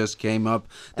guy just came up.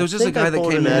 There was just a guy that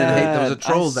came in and hit. There was a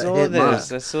troll that hit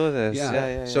Marc. I saw this.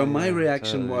 Yeah. So my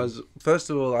reaction was, first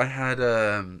of all, I've had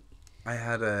a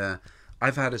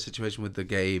situation with the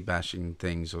gay bashing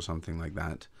things or something like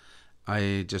that.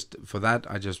 I just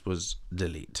was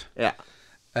delete. Yeah.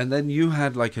 And then you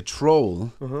had like a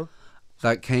troll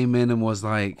that came in and was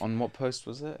like... On what post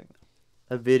was it?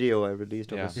 A video I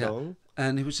released of a song. Yeah.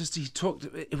 And it was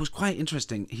quite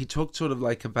interesting. He talked sort of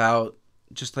like about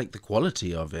just like the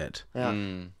quality of it. Yeah.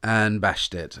 And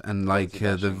bashed it. And like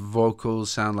the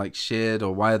vocals sound like shit,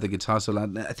 or why are the guitars so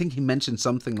loud? I think he mentioned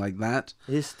something like that.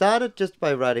 He started just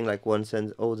by writing like one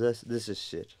sentence, this is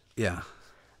shit. Yeah.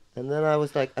 And then I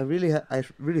was like, I really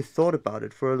thought about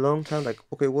it for a long time. Like,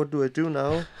 okay, what do I do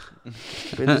now?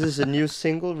 This is a new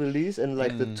single release, and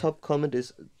like the top comment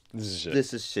is,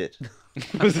 "This is shit."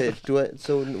 Okay, do I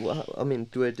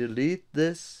delete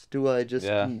this? Do I just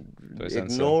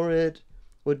ignore it?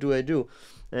 What do I do?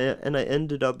 And I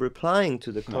ended up replying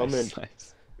to the comment.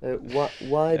 Nice.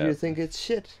 Why do you think it's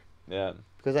shit? Yeah.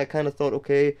 Because I kind of thought,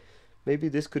 okay, maybe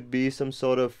this could be some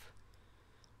sort of,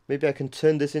 maybe I can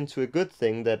turn this into a good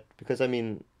thing, that, because I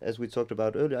mean, as we talked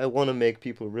about earlier, I want to make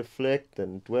people reflect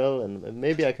and dwell, and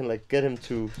maybe I can like get him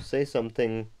to say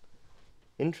something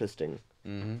interesting.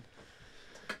 Mm-hmm.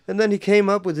 And then he came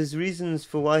up with his reasons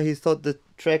for why he thought the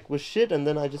track was shit, and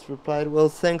then I just replied, well,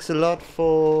 thanks a lot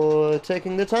for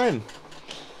taking the time.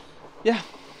 Yeah.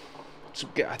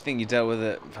 I think you dealt with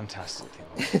it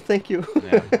fantastically. Thank you.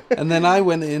 Yeah. And then I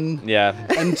went in Yeah.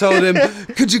 and told him,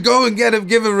 could you go and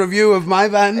give a review of my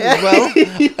band as well?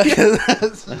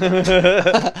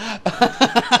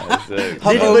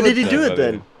 But did he do it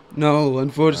then? No,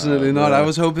 unfortunately not. no. I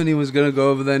was hoping he was gonna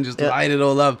go over there and just light it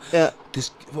all up. Yeah.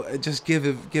 Just give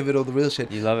it all the real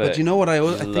shit. You love it. But you know what? I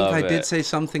think love I did it. say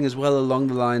something as well along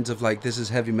the lines of like, this is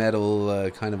heavy metal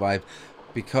kind of vibe,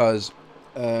 because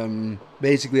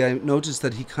basically I noticed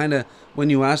that he kind of, when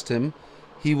you asked him,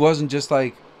 he wasn't just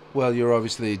like, well, you're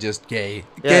obviously just gay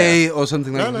or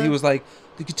something like that. No. He was like,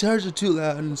 the guitars are too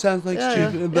loud and it sounds like Yeah,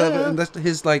 stupid. yeah. And, blah, blah, Yeah, and that's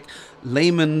his like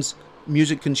layman's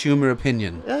music consumer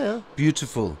opinion. Yeah.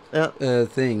 Beautiful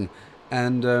thing.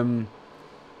 And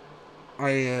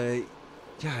I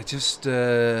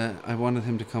wanted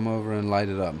him to come over and light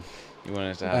it up. You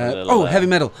wanted to have a little... heavy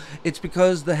metal. It's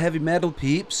because the heavy metal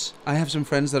peeps, I have some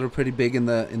friends that are pretty big in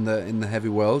the heavy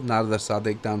world. Nader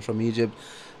Sadik down from Egypt.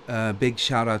 Big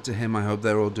shout out to him. I hope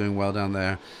they're all doing well down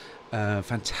there.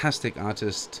 Fantastic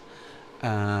artist.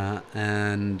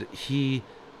 And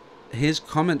his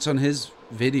comments on his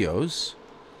videos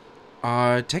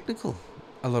are technical,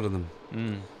 a lot of them.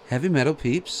 Heavy metal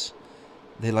peeps,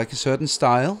 they like a certain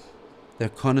style, they're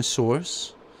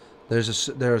connoisseurs, there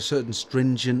are certain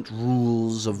stringent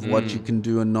rules of what you can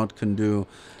do and not can do,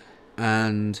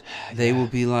 and they will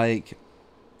be like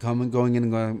going in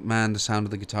and going, man, the sound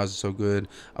of the guitars is so good,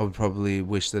 I would probably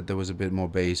wish that there was a bit more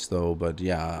bass though, but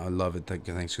yeah, I love it,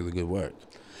 thanks for the good work.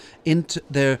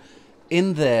 They're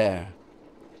in there,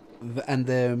 and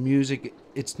their music,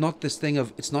 it's not this thing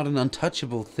of, it's not an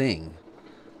untouchable thing.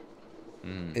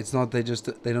 It's not, they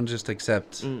don't just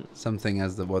accept something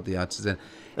as what the artist is in.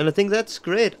 And I think that's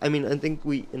great. I mean, I think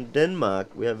in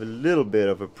Denmark, we have a little bit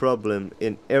of a problem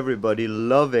in everybody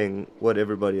loving what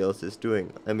everybody else is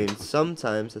doing. I mean,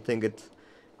 sometimes I think it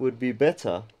would be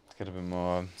better It's got a bit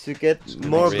more... to get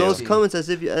more of real. those comments,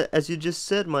 as you just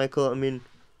said, Michael. I mean,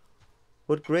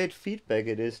 what great feedback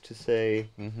it is to say,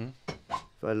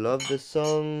 if I love this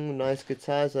song, nice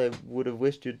guitars, I would have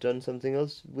wished you'd done something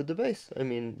else with the bass. I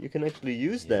mean, you can actually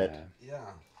use that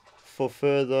for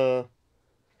further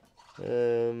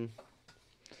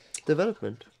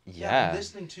development. Yeah.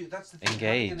 Listening to, that's the thing.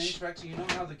 Engage. You know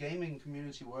how the gaming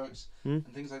community works and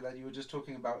things like that. You were just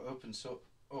talking about open source.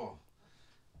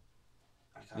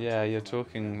 Yeah, you're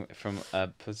talking from a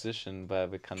position where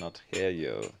we cannot hear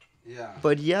you. Yeah.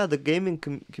 But yeah, the gaming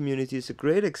community is a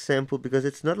great example, because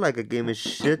it's not like a game is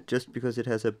shit just because it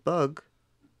has a bug,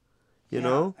 you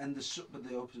know? And but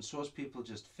the open source people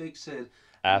just fix it.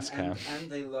 Askcam.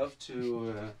 And they love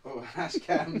to...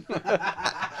 Askcam.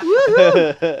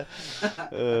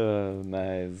 Oh,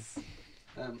 nice.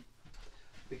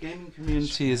 The gaming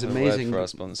community is A amazing. word for our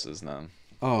sponsors now.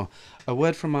 Oh, a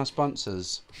word from our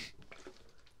sponsors.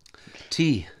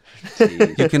 Tea.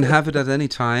 Tea. You can have it at any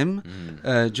time.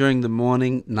 During the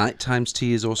morning, nighttime's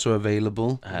tea is also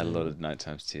available. I had a lot of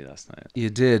nighttime tea last night.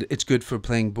 You did. It's good for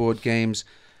playing board games.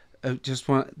 Here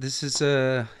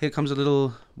comes a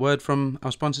little word from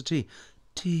our sponsor, Tea.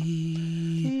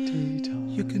 Tea.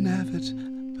 You can have it,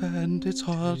 and it's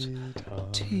hot.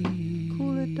 Tea.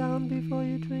 Cool it down before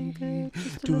you drink it.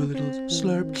 Do a little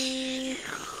slurp.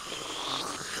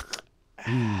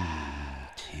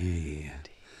 Tea.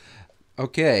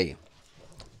 Okay.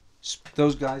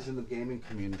 Those guys in the gaming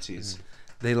communities,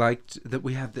 they liked that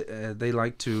we have they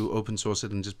like to open source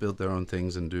it and just build their own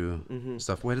things and do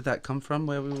stuff. Where did that come from?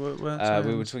 Where we were?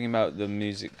 We were talking about the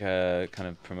music, kind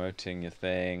of promoting your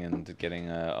thing and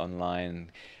getting online,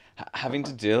 having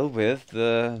to deal with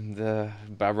the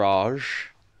barrage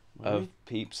of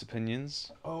peeps'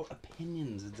 opinions. Oh,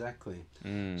 opinions, exactly.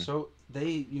 So they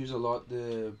use a lot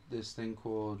this thing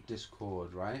called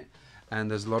Discord, right? And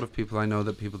there's a lot of people I know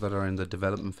that are in the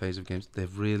development phase of games. They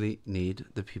really need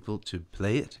the people to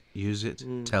play it, use it,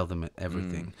 tell them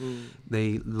everything.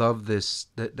 They love this,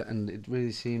 and it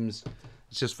really seems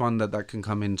it's just fun that can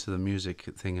come into the music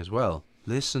thing as well.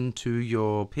 Listen to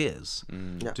your peers,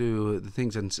 do the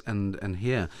things and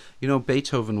hear. You know,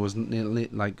 Beethoven was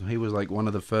he was like one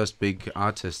of the first big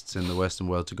artists in the Western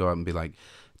world to go out and be like,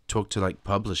 talk to like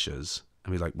publishers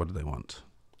and be like, what do they want?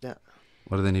 Yeah.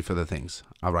 What do they need for their things?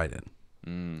 I'll write it.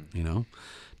 You know,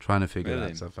 trying to figure Really?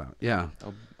 that stuff out. Yeah.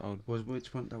 I'll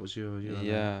Which one? That was your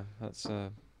yeah, that's Oh,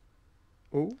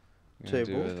 gonna do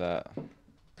table. with that.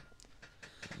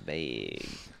 Vague.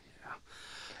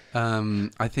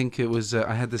 I think it was.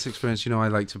 I had this experience. I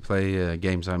like to play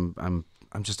games. I'm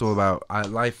just all about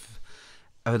life.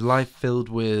 A life filled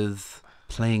with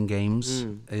playing games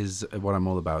is what I'm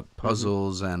all about.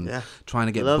 Puzzles and Yeah. trying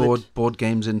to get Love board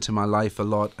games into my life a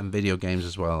lot, and video games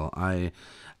as well. I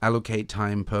allocate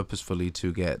time purposefully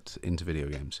to get into video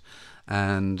games.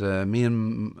 And me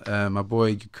and my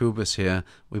boy Kubus here,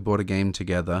 we bought a game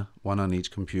together, one on each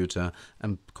computer,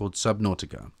 and called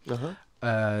Subnautica. Uh-huh.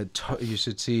 You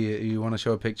should see. You want to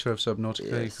show a picture of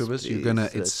Subnautica, Yes, Kubus? You're please, gonna.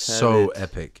 let's It's have so it.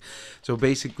 epic. So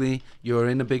basically, you're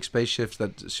in a big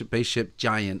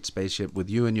giant spaceship with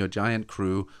you and your giant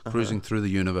crew cruising through the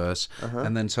universe,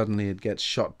 and then suddenly it gets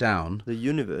shot down. The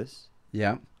universe.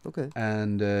 Yeah. Okay.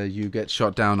 And you get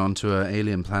shot down onto an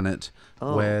alien planet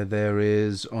Oh. where there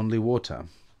is only water,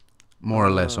 more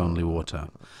or less only water,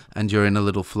 and you're in a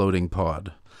little floating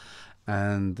pod.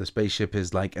 And the spaceship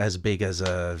is like as big as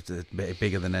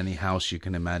bigger than any house you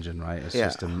can imagine, right? It's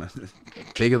just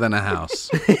bigger than a house.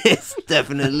 It's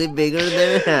definitely bigger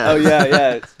than a house. Oh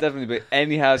yeah, it's definitely big.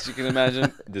 Any house you can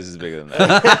imagine, this is bigger than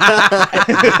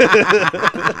that.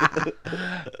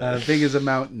 Big as a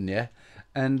mountain, yeah.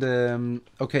 And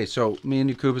okay, so me and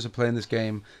Yakubas are playing this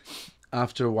game.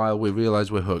 After a while, we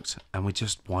realize we're hooked, and we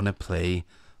just want to play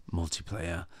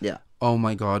multiplayer. Yeah. Oh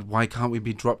my God, why can't we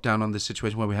be dropped down on this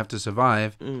situation where we have to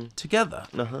survive together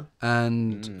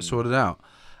and sort it out?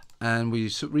 And we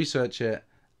research it,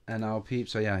 and our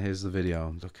peeps. So yeah, here's the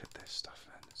video. Look at this stuff,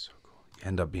 man. It's so cool. You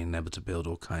end up being able to build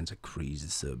all kinds of crazy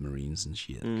submarines and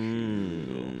shit.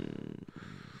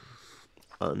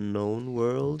 Unknown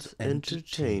World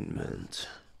Entertainment.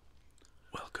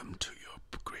 Welcome to your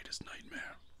greatest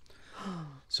nightmare.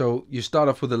 So you start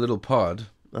off with a little pod.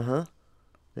 Uh-huh.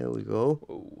 There we go.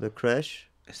 Whoa. The crash.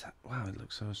 Is that wow? It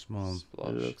looks so small. It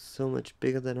Splosh. looks so much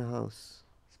bigger than a house.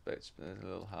 There's a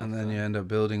little house And then there. you end up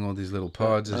building all these little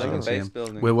pods. As Like you a can see base 'em.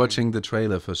 building We're thing. watching the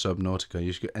trailer for Subnautica.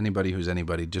 You should, anybody who's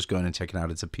anybody, just go in and check it out.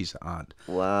 It's a piece of art.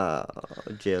 Wow.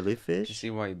 You Jellyfish. see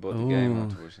why you bought the game Ooh.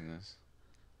 after watching this?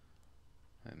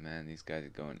 Oh man, these guys are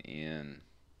going in.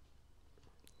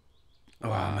 Oh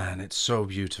man, it's so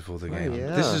beautiful. The game.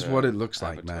 yeah. This is what it looks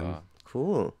like, man. Avatar.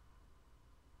 Cool.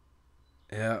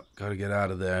 Yeah, gotta get out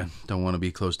of there. Don't want to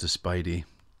be close to Spidey.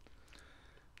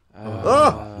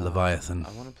 Leviathan.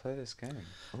 I want to play this game.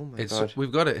 Oh my It's god.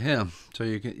 we've got it here, so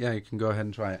you can go ahead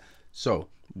and try it. So,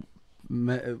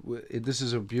 this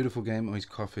is a beautiful game. Oh, he's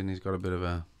coughing. He's got a bit of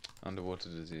a Underwater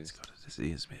disease.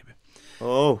 disease, maybe.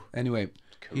 Oh. Anyway,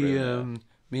 Corona.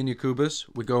 me and Yakubas,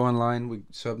 we go online.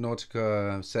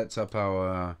 Subnautica sets up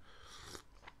our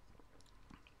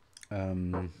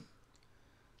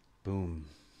boom.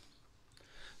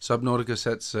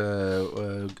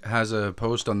 Subnautica has a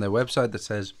post on their website that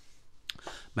says,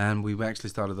 "Man, we actually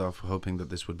started off hoping that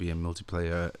this would be a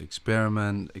multiplayer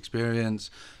experience,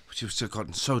 which has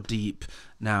gotten so deep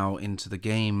now into the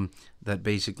game that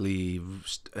basically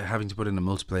having to put in a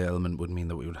multiplayer element would mean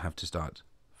that we would have to start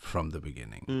from the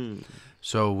beginning.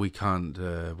 So we can't.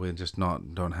 We're just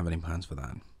don't have any plans for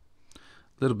that. A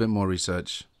little bit more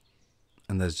research,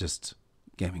 and there's just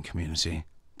gaming community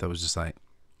that was just like,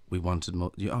 we wanted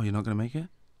more. Oh, you're not gonna make it?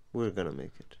 We're gonna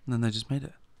make it. And then they just made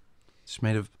it.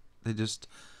 They just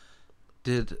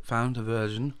found a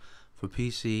version for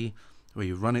PC where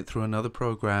you run it through another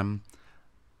program,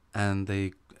 and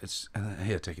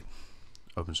here, take it,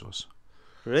 open source.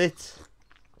 Great.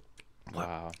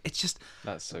 Wow, It's just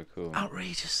that's so cool.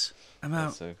 outrageous That's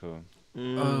amount so cool.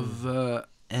 of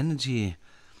energy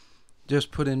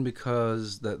just put in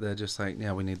because that they're just like,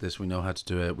 yeah, we need this. We know how to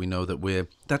do it. We know that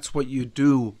that's what you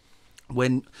do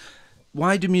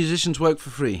why do musicians work for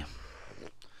free?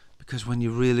 Because when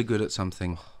you're really good at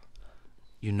something,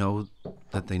 you know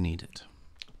that they need it.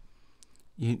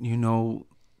 You know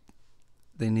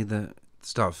they need the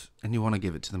stuff, and you want to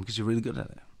give it to them because you're really good at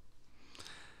it.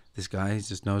 This guy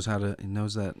just knows how to. He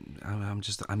knows that I'm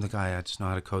the guy. I just know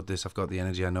how to code this. I've got the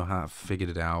energy. I know how. I've figured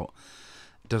it out.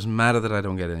 It doesn't matter that I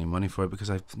don't get any money for it because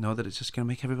I know that it's just going to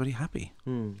make everybody happy.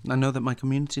 I know that my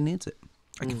community needs it.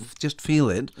 I can just feel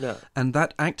it. Yeah. And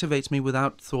that activates me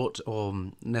without thought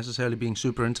or necessarily being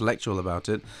super intellectual about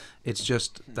it. It's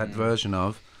just that version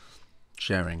of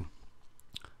sharing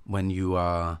when you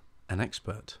are an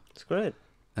expert. It's great.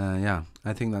 Yeah,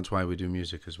 I think that's why we do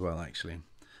music as well, actually.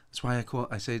 That's why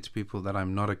I say to people that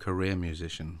I'm not a career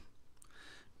musician.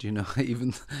 Do you know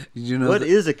even? Do you know What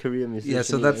is a career musician? Yeah,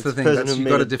 so that's the It's a thing. person That's who you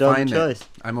got to made a dumb define it. choice.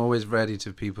 I'm always ready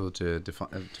to people to define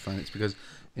it. It's because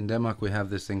in Denmark we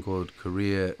have this thing called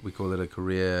career. We call it a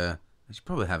career. You should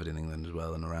probably have it in England as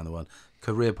well and around the world.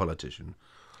 Career politician.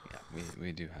 Yeah,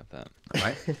 we do have that.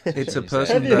 Right? It's a When you say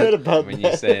person Have you heard that. about When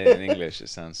that? you say it in English, it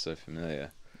sounds so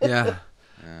familiar. Yeah.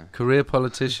 Yeah. Career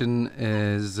politician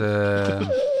is.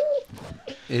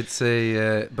 It's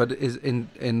a. But is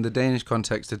in the Danish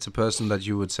context, it's a person that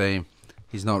you would say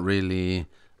he's not really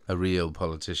a real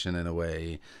politician in a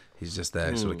way. He's just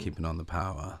there, sort of keeping on the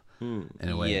power. In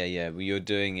a way. Yeah, but you're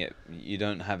doing it. You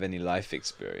don't have any life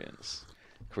experience.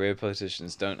 Career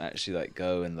politicians don't actually like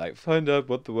go and like find out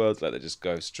what the world's like. They just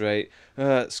go straight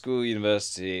school,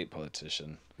 university,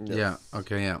 politician. Yes. Yeah.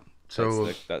 Okay. Yeah.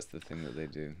 So That's the thing that they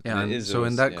do. yeah. And it And is so in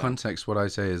always- that yeah. context, what I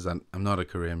say is that I'm not a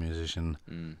career musician.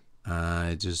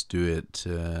 I just do it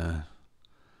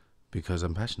because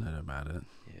I'm passionate about it,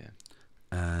 Yeah.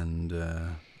 and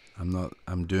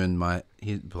I'm doing my.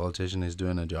 Politician is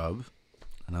doing a job,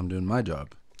 and I'm doing my job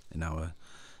in our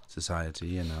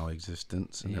society and our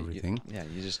existence and everything.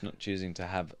 You're just not choosing to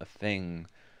have a thing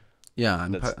Yeah,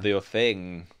 that's your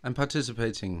thing. I'm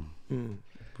participating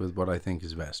with what I think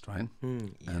is best, right?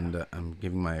 And I'm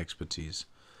giving my expertise,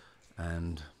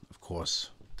 and of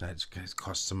course that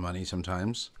costs some money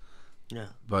sometimes. Yeah.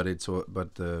 But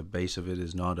but the base of it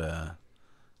is not a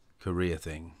career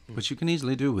thing, which you can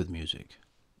easily do with music.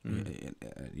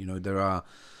 You know, there are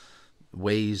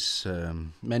ways,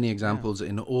 many examples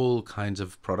in all kinds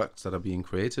of products that are being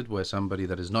created where somebody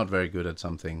that is not very good at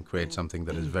something creates something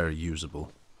that is very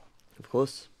usable. Of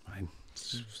course. Right?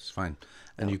 It's fine.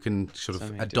 And you can sort of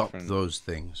Something adopt different. those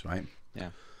things, right?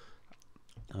 Yeah.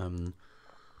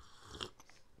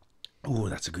 Oh,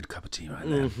 that's a good cup of tea right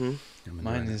there. I'm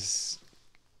Mine enjoying is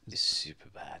super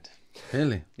bad. it.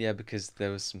 Really? Yeah, because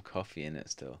there was some coffee in it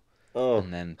still, Oh.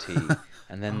 and then tea,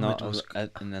 and then it was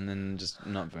and then just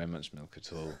not very much milk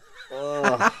at all.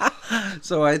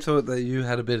 So I thought that you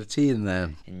had a bit of tea in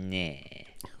there. Nah.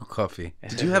 Or coffee.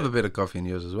 Did you have a bit of coffee in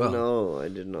yours as well? No, I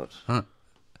did not.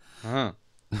 Huh.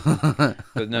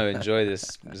 But no, enjoy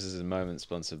this. This is a moment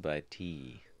sponsored by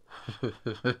tea. And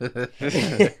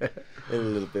a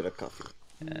little bit of coffee.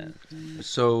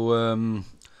 So,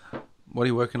 what are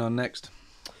you working on next?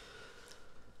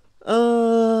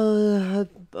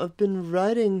 I've been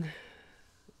writing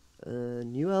a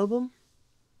new album.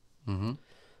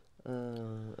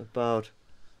 About.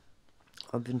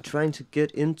 I've been trying to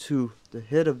get into the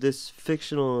head of this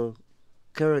fictional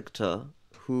character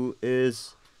who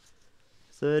is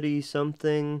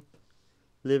 30-something,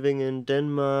 living in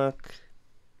Denmark,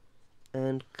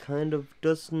 and kind of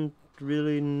doesn't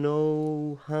really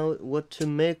know what to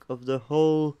make of the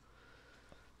whole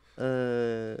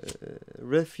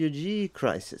refugee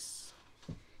crisis.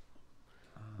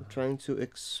 I'm trying to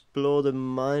explore the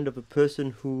mind of a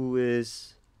person who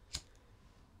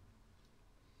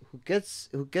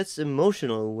gets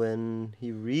emotional when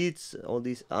he reads all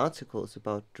these articles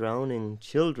about drowning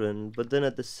children, but then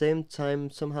at the same time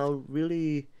somehow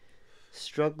really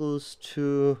struggles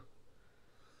to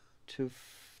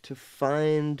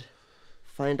find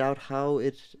out how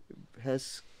it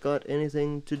has got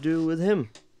anything to do with him.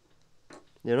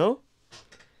 You know?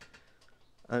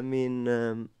 I mean,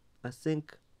 I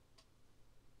think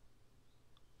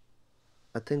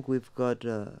we've got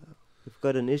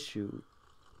an issue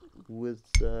with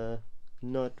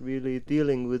not really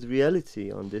dealing with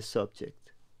reality on this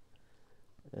subject,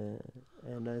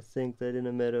 and I think that in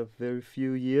a matter of very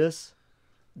few years,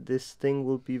 this thing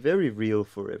will be very real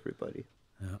for everybody.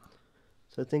 Yeah.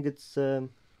 So I think it's for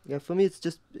me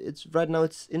it's right now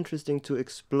it's interesting to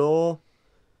explore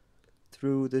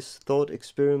through this thought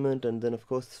experiment, and then of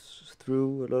course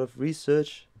through a lot of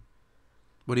research.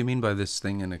 What do you mean by this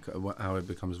thing and how it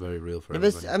becomes very real for Yeah,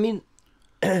 but everybody? I mean,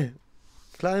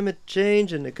 climate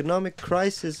change and economic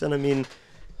crisis, and I mean,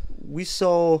 we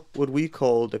saw what we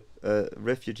called a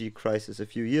refugee crisis a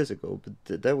few years ago,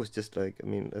 but that was just like, I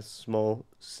mean, a small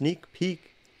sneak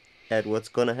peek at what's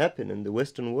gonna happen in the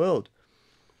Western world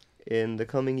in the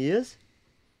coming years.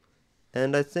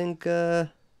 And I think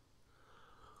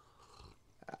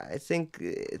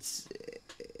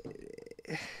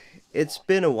it's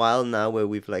been a while now where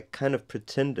we've like kind of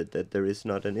pretended that there is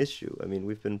not an issue. I mean,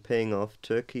 we've been paying off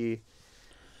Turkey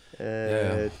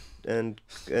and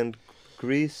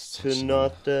Greece to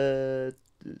not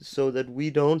so that we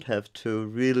don't have to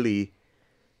really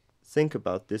think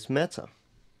about this matter.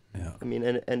 Yeah. I mean,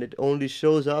 and it only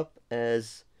shows up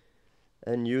as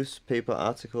a newspaper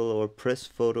article or press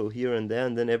photo here and there,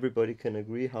 and then everybody can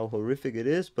agree how horrific it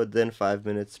is, but then 5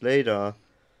 minutes later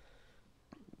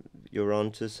you're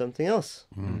on to something else.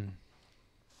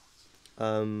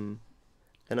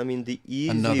 And I mean, the easy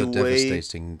Another way...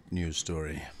 devastating news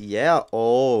story. Yeah,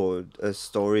 a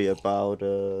story about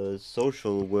a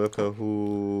social worker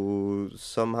who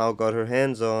somehow got her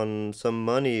hands on some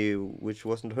money which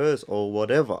wasn't hers or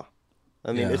whatever.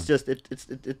 I mean, it's just,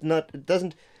 it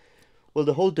doesn't... Well,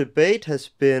 the whole debate has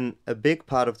been a big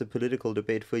part of the political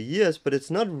debate for years, but it's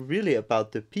not really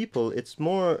about the people. It's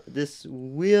more this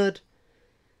weird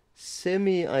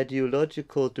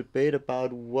semi-ideological debate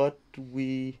about what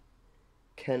we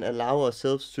can allow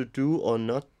ourselves to do or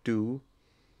not do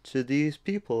to these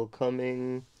people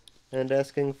coming and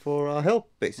asking for our help,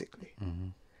 basically.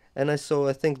 And I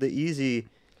think the easy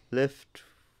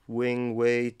left-wing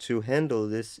way to handle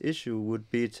this issue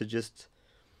would be to just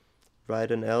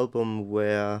write an album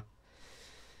where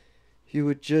you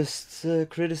would just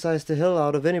criticize the hell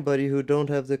out of anybody who don't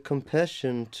have the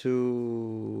compassion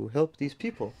to help these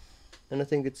people. And I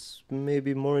think it's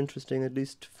maybe more interesting, at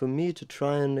least for me, to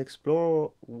try and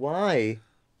explore why.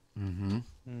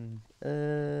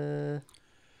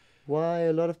 Why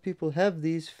a lot of people have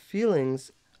these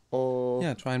feelings, or...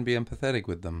 Yeah, try and be empathetic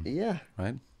with them. Yeah.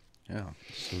 Right? Yeah,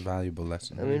 it's a valuable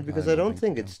lesson. I mean, because I don't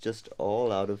think it's just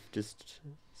all out of just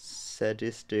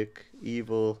sadistic,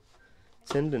 evil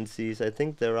tendencies. I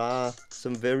think there are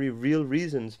some very real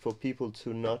reasons for people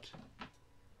to not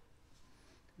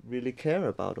really care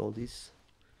about all these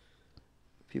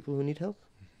people who need help.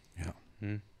 Yeah,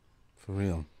 for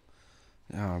real.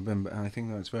 Yeah, I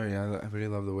think that's very. I really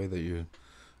love the way that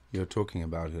you're talking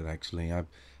about it. Actually,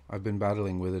 I've been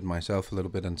battling with it myself a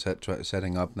little bit and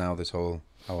setting up now this whole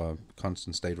our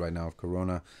constant state right now of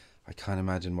Corona. I can't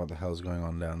imagine what the hell's going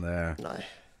on down there. No.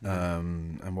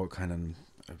 And what kind of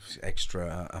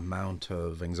extra amount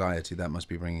of anxiety that must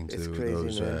be bringing to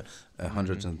those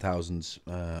hundreds and thousands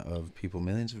of people,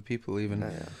 millions of people even.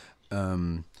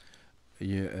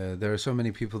 There are so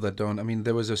many people that don't. I mean,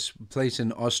 there was a place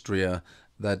in Austria,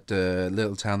 that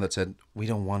little town that said, we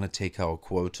don't want to take our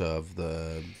quota of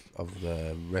the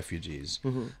refugees,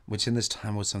 which in this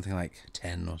time was something like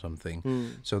 10 or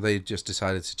something. So they just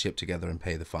decided to chip together and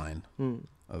pay the fine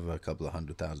of a couple of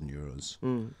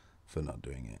 €100,000 for not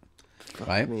doing it.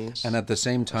 Right? And at the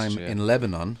same time, in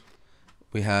Lebanon,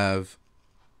 we have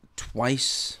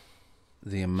twice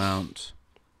the amount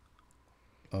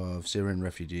of Syrian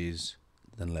refugees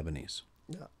than Lebanese.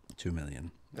 2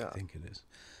 million, I think it is,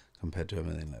 compared to 1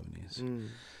 million Lebanese.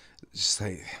 It's just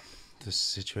like, the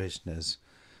situation is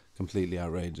completely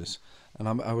outrageous. And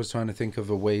I was trying to think of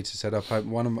a way to set up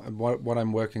what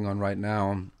I'm working on right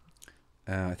now.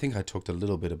 I think I talked a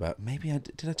little bit about,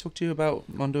 did I talk to you about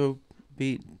Mondo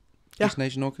Beat Peace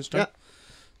Nation Orchestra? Yeah.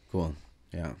 Cool.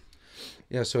 Yeah.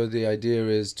 Yeah, so the idea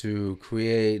is to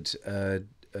create a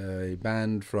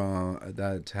band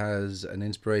that has an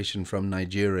inspiration from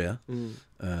Nigeria,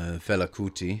 Fela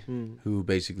Kuti, who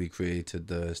basically created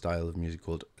the style of music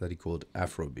that he called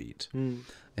Afrobeat.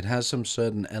 It has some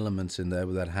certain elements in there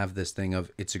that have this thing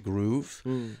of, it's a groove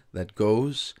that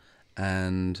goes,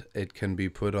 and it can be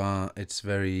put on, it's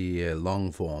very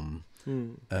long form,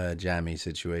 jammy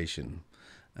situation.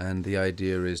 And the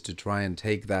idea is to try and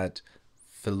take that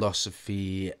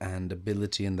philosophy and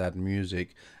ability in that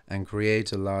music and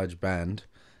create a large band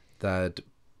that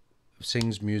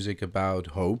sings music about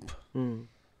hope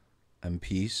and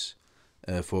peace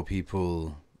for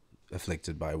people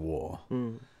afflicted by war.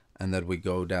 And that we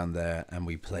go down there and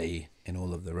we play in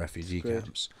all of the refugee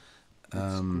camps.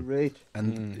 Great.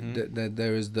 And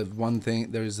there is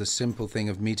the simple thing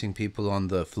of meeting people on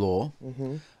the floor,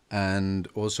 and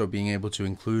also being able to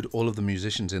include all of the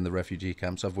musicians in the refugee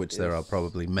camps, of which there are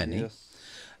probably many.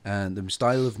 And the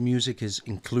style of music is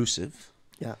inclusive.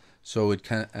 Yeah. So it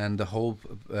can, and the whole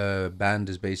band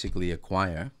is basically a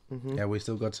choir. Yeah, we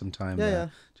still got some time. Yeah.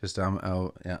 Just I'm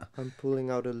pulling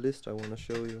out a list I want to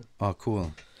show you. Oh,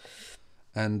 cool.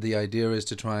 And the idea is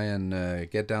to try and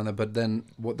get down there. But then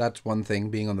that's one thing,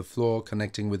 being on the floor,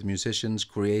 connecting with musicians,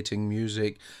 creating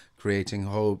music, creating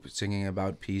hope, singing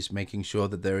about peace, making sure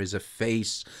that there is a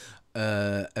face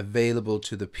available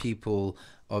to the people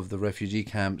of the refugee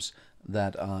camps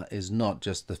that is not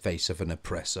just the face of an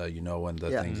oppressor, and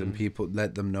the things. And people,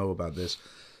 let them know about this.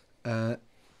 And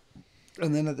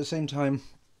then at the same time,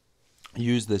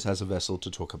 use this as a vessel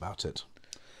to talk about it.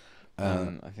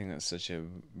 I think that's such a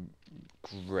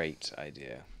great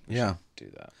idea. We should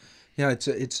do that. Yeah,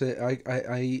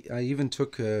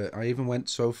 I even went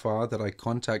so far that I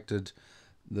contacted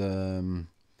the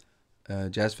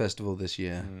jazz festival this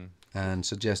year and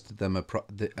suggested them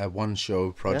a one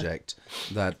show project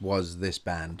that was this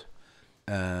band,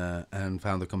 and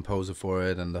found the composer for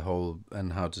it and the whole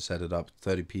and how to set it up.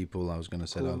 30 people I was going to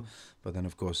set up, but then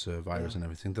of course virus and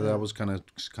everything. So that was kind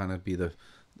of be the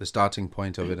starting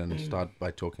point of it, and start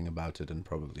by talking about it, and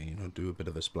probably do a bit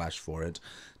of a splash for it,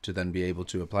 to then be able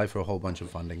to apply for a whole bunch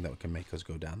of funding that can make us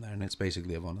go down there. And it's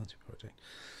basically a volunteer project.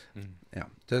 Yeah,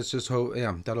 that's just how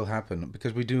that'll happen,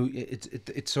 because we do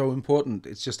it's so important.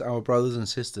 It's just our brothers and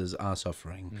sisters are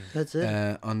suffering. That's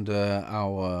it. Under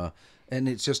our, and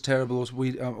it's just terrible. Also,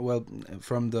 we well,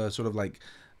 from the sort of like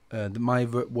my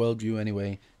worldview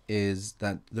anyway, is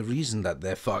that the reason that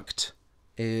they're fucked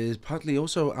is partly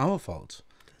also our fault.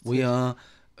 We are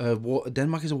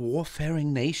Denmark is a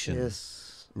warfaring nation.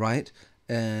 Yes. Right?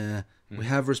 We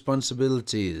have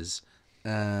responsibilities.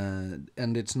 And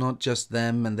it's not just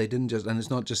them, and it's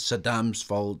not just Saddam's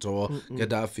fault or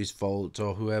Gaddafi's fault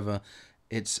or whoever.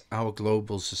 It's our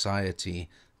global society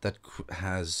that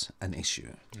has an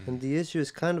issue. And the issue is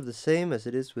kind of the same as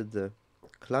it is with the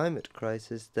climate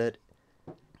crisis, that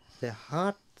the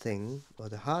hard thing, or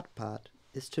the hard part,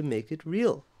 is to make it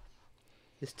real,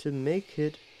 is to make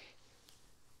it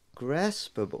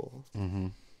graspable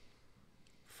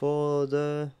for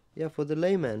the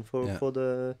layman,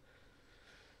 for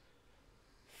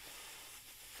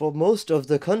most of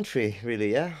the country,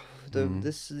 really.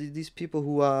 These people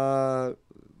who are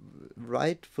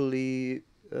rightfully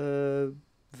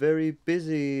very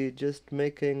busy just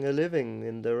making a living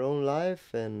in their own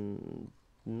life and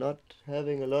not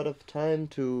having a lot of time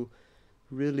to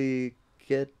really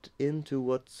get into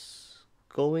what's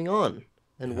going on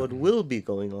and what will be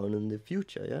going on in the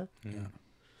future.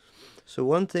 So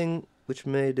one thing which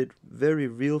made it very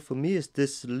real for me is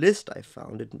this list I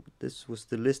found. This was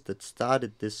the list that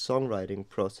started this songwriting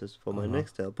process for my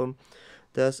next album.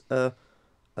 There's a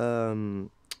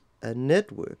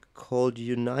network called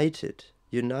United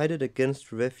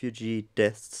Against Refugee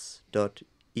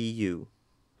Deaths.eu,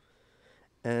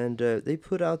 and they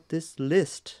put out this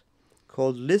list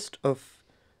called List of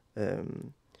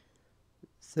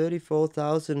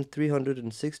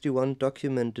 34,361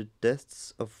 documented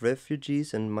deaths of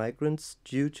refugees and migrants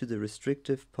due to the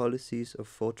restrictive policies of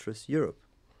Fortress Europe.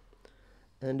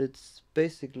 And it's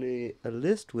basically a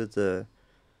list with a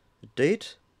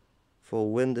date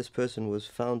for when this person was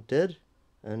found dead,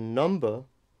 a number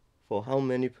for how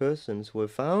many persons were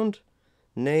found,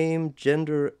 name,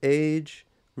 gender, age,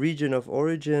 region of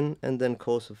origin, and then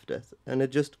cause of death. And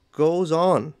it just goes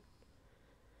on.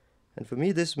 And for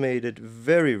me, this made it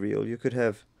very real. You could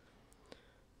have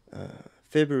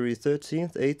February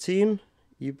 13th, 18,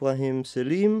 Ibrahim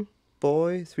Selim,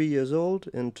 boy, 3 years old,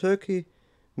 in Turkey,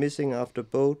 missing after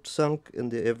boat sunk in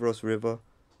the Evros River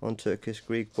on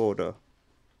Turkish-Greek border,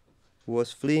 who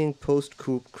was fleeing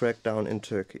post-coup crackdown in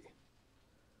Turkey.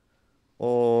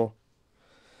 Or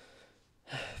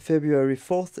February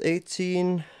 4th,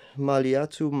 18,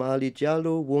 Maliatu Mali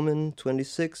Diallo, woman,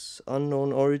 26,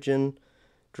 unknown origin,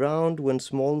 drowned when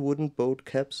small wooden boat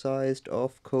capsized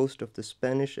off coast of the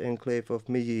Spanish enclave of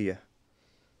Melilla.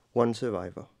 One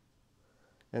survivor.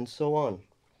 And so on.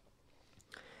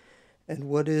 And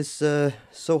what is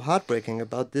so heartbreaking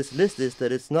about this list is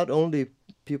that it's not only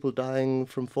people dying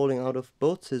from falling out of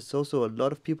boats, it's also a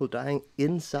lot of people dying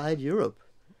inside Europe.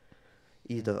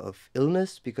 Either of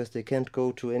illness, because they can't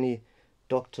go to any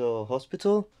doctor or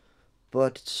hospital,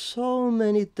 but so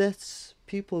many deaths,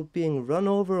 people being run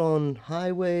over on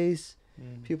highways,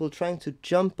 people trying to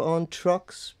jump on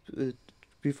trucks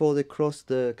before they cross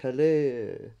the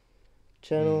Calais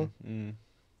channel.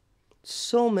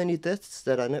 So many deaths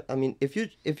that I mean, if you,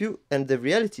 and the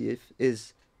reality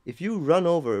is, if you run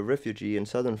over a refugee in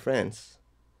southern France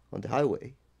on the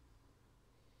highway,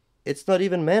 it's not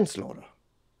even manslaughter,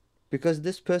 because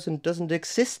this person doesn't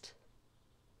exist.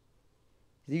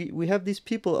 We have these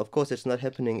people, of course it's not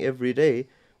happening every day,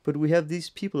 but we have these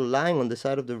people lying on the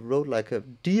side of the road like a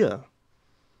deer,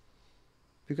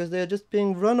 because they are just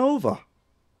being run over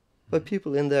by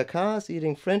people in their cars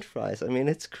eating French fries. I mean,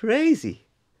 it's crazy.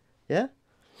 Yeah?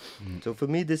 So for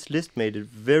me, this list made it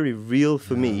very real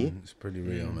for me. It's pretty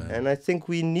real, man. And I think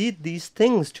we need these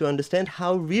things to understand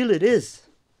how real it is.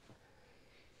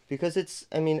 Because it's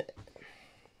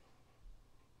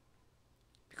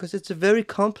a very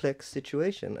complex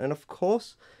situation. And of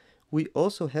course, we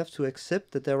also have to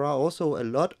accept that there are also a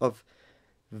lot of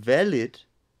valid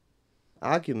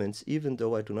arguments, even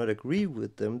though I do not agree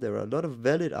with them. There are a lot of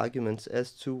valid arguments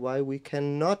as to why we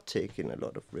cannot take in a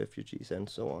lot of refugees and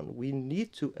so on. We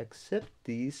need to accept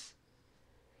these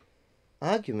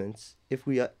arguments if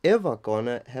we are ever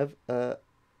gonna have a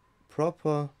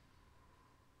proper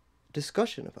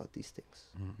discussion about these things.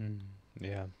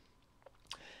 Yeah.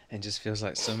 it just feels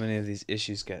like so many of these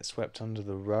issues get swept under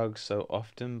the rug so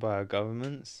often by our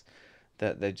governments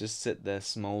that they just sit there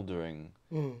smoldering,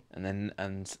 and then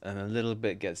and a little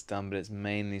bit gets done, but it's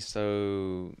mainly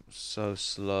so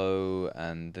slow,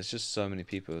 and there's just so many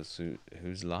people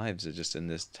whose lives are just in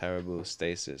this terrible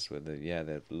stasis where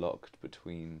they're locked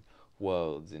between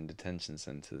worlds in detention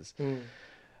centers,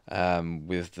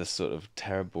 with the sort of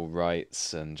terrible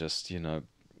rights and just, it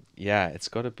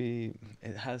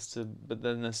has to, but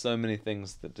then there's so many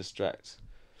things that distract.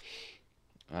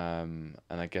 And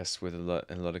I guess in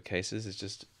a lot of cases, it's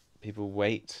just people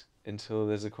wait until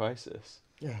there's a crisis.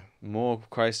 Yeah. More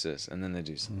crisis, and then they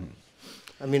do something.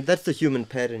 I mean, that's the human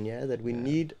pattern, yeah? That we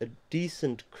need a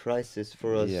decent crisis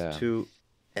for us to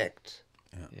act.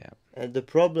 Yeah. And the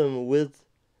problem with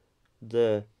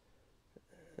the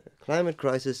climate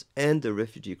crisis and the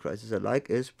refugee crisis alike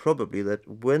is probably that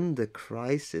when the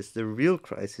real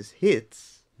crisis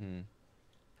hits,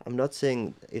 I'm not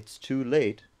saying it's too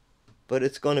late, but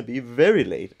it's going to be very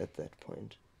late at that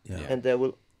point. Yeah. And there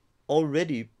will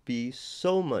already be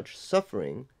so much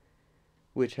suffering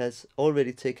which has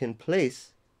already taken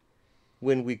place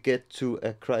when we get to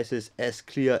a crisis as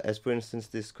clear as, for instance,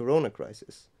 this corona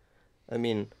crisis. I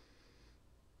mean,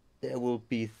 there will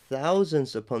be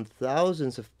thousands upon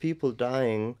thousands of people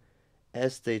dying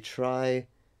as they try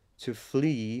to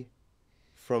flee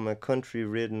from a country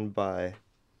ridden by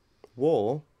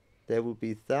war. There will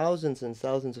be thousands and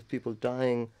thousands of people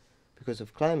dying because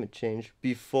of climate change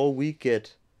before we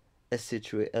get a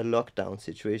lockdown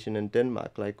situation in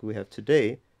Denmark like we have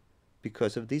today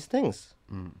because of these things.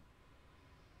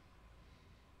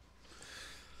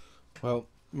 Well,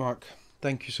 Marc,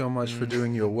 thank you so much for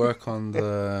doing your work on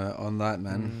that,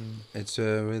 man. It's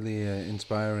really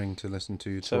inspiring to listen to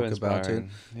you talk about it,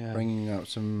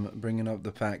 bringing up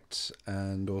the facts,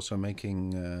 and also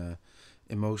making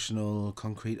emotional,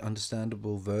 concrete,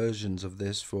 understandable versions of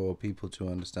this for people to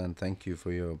understand. Thank you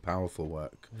for your powerful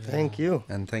work. Thank you.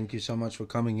 And thank you so much for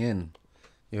coming in.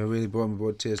 You really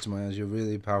brought tears to my eyes. You're a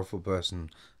really powerful person.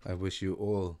 I wish you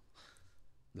all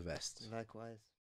the best. Likewise.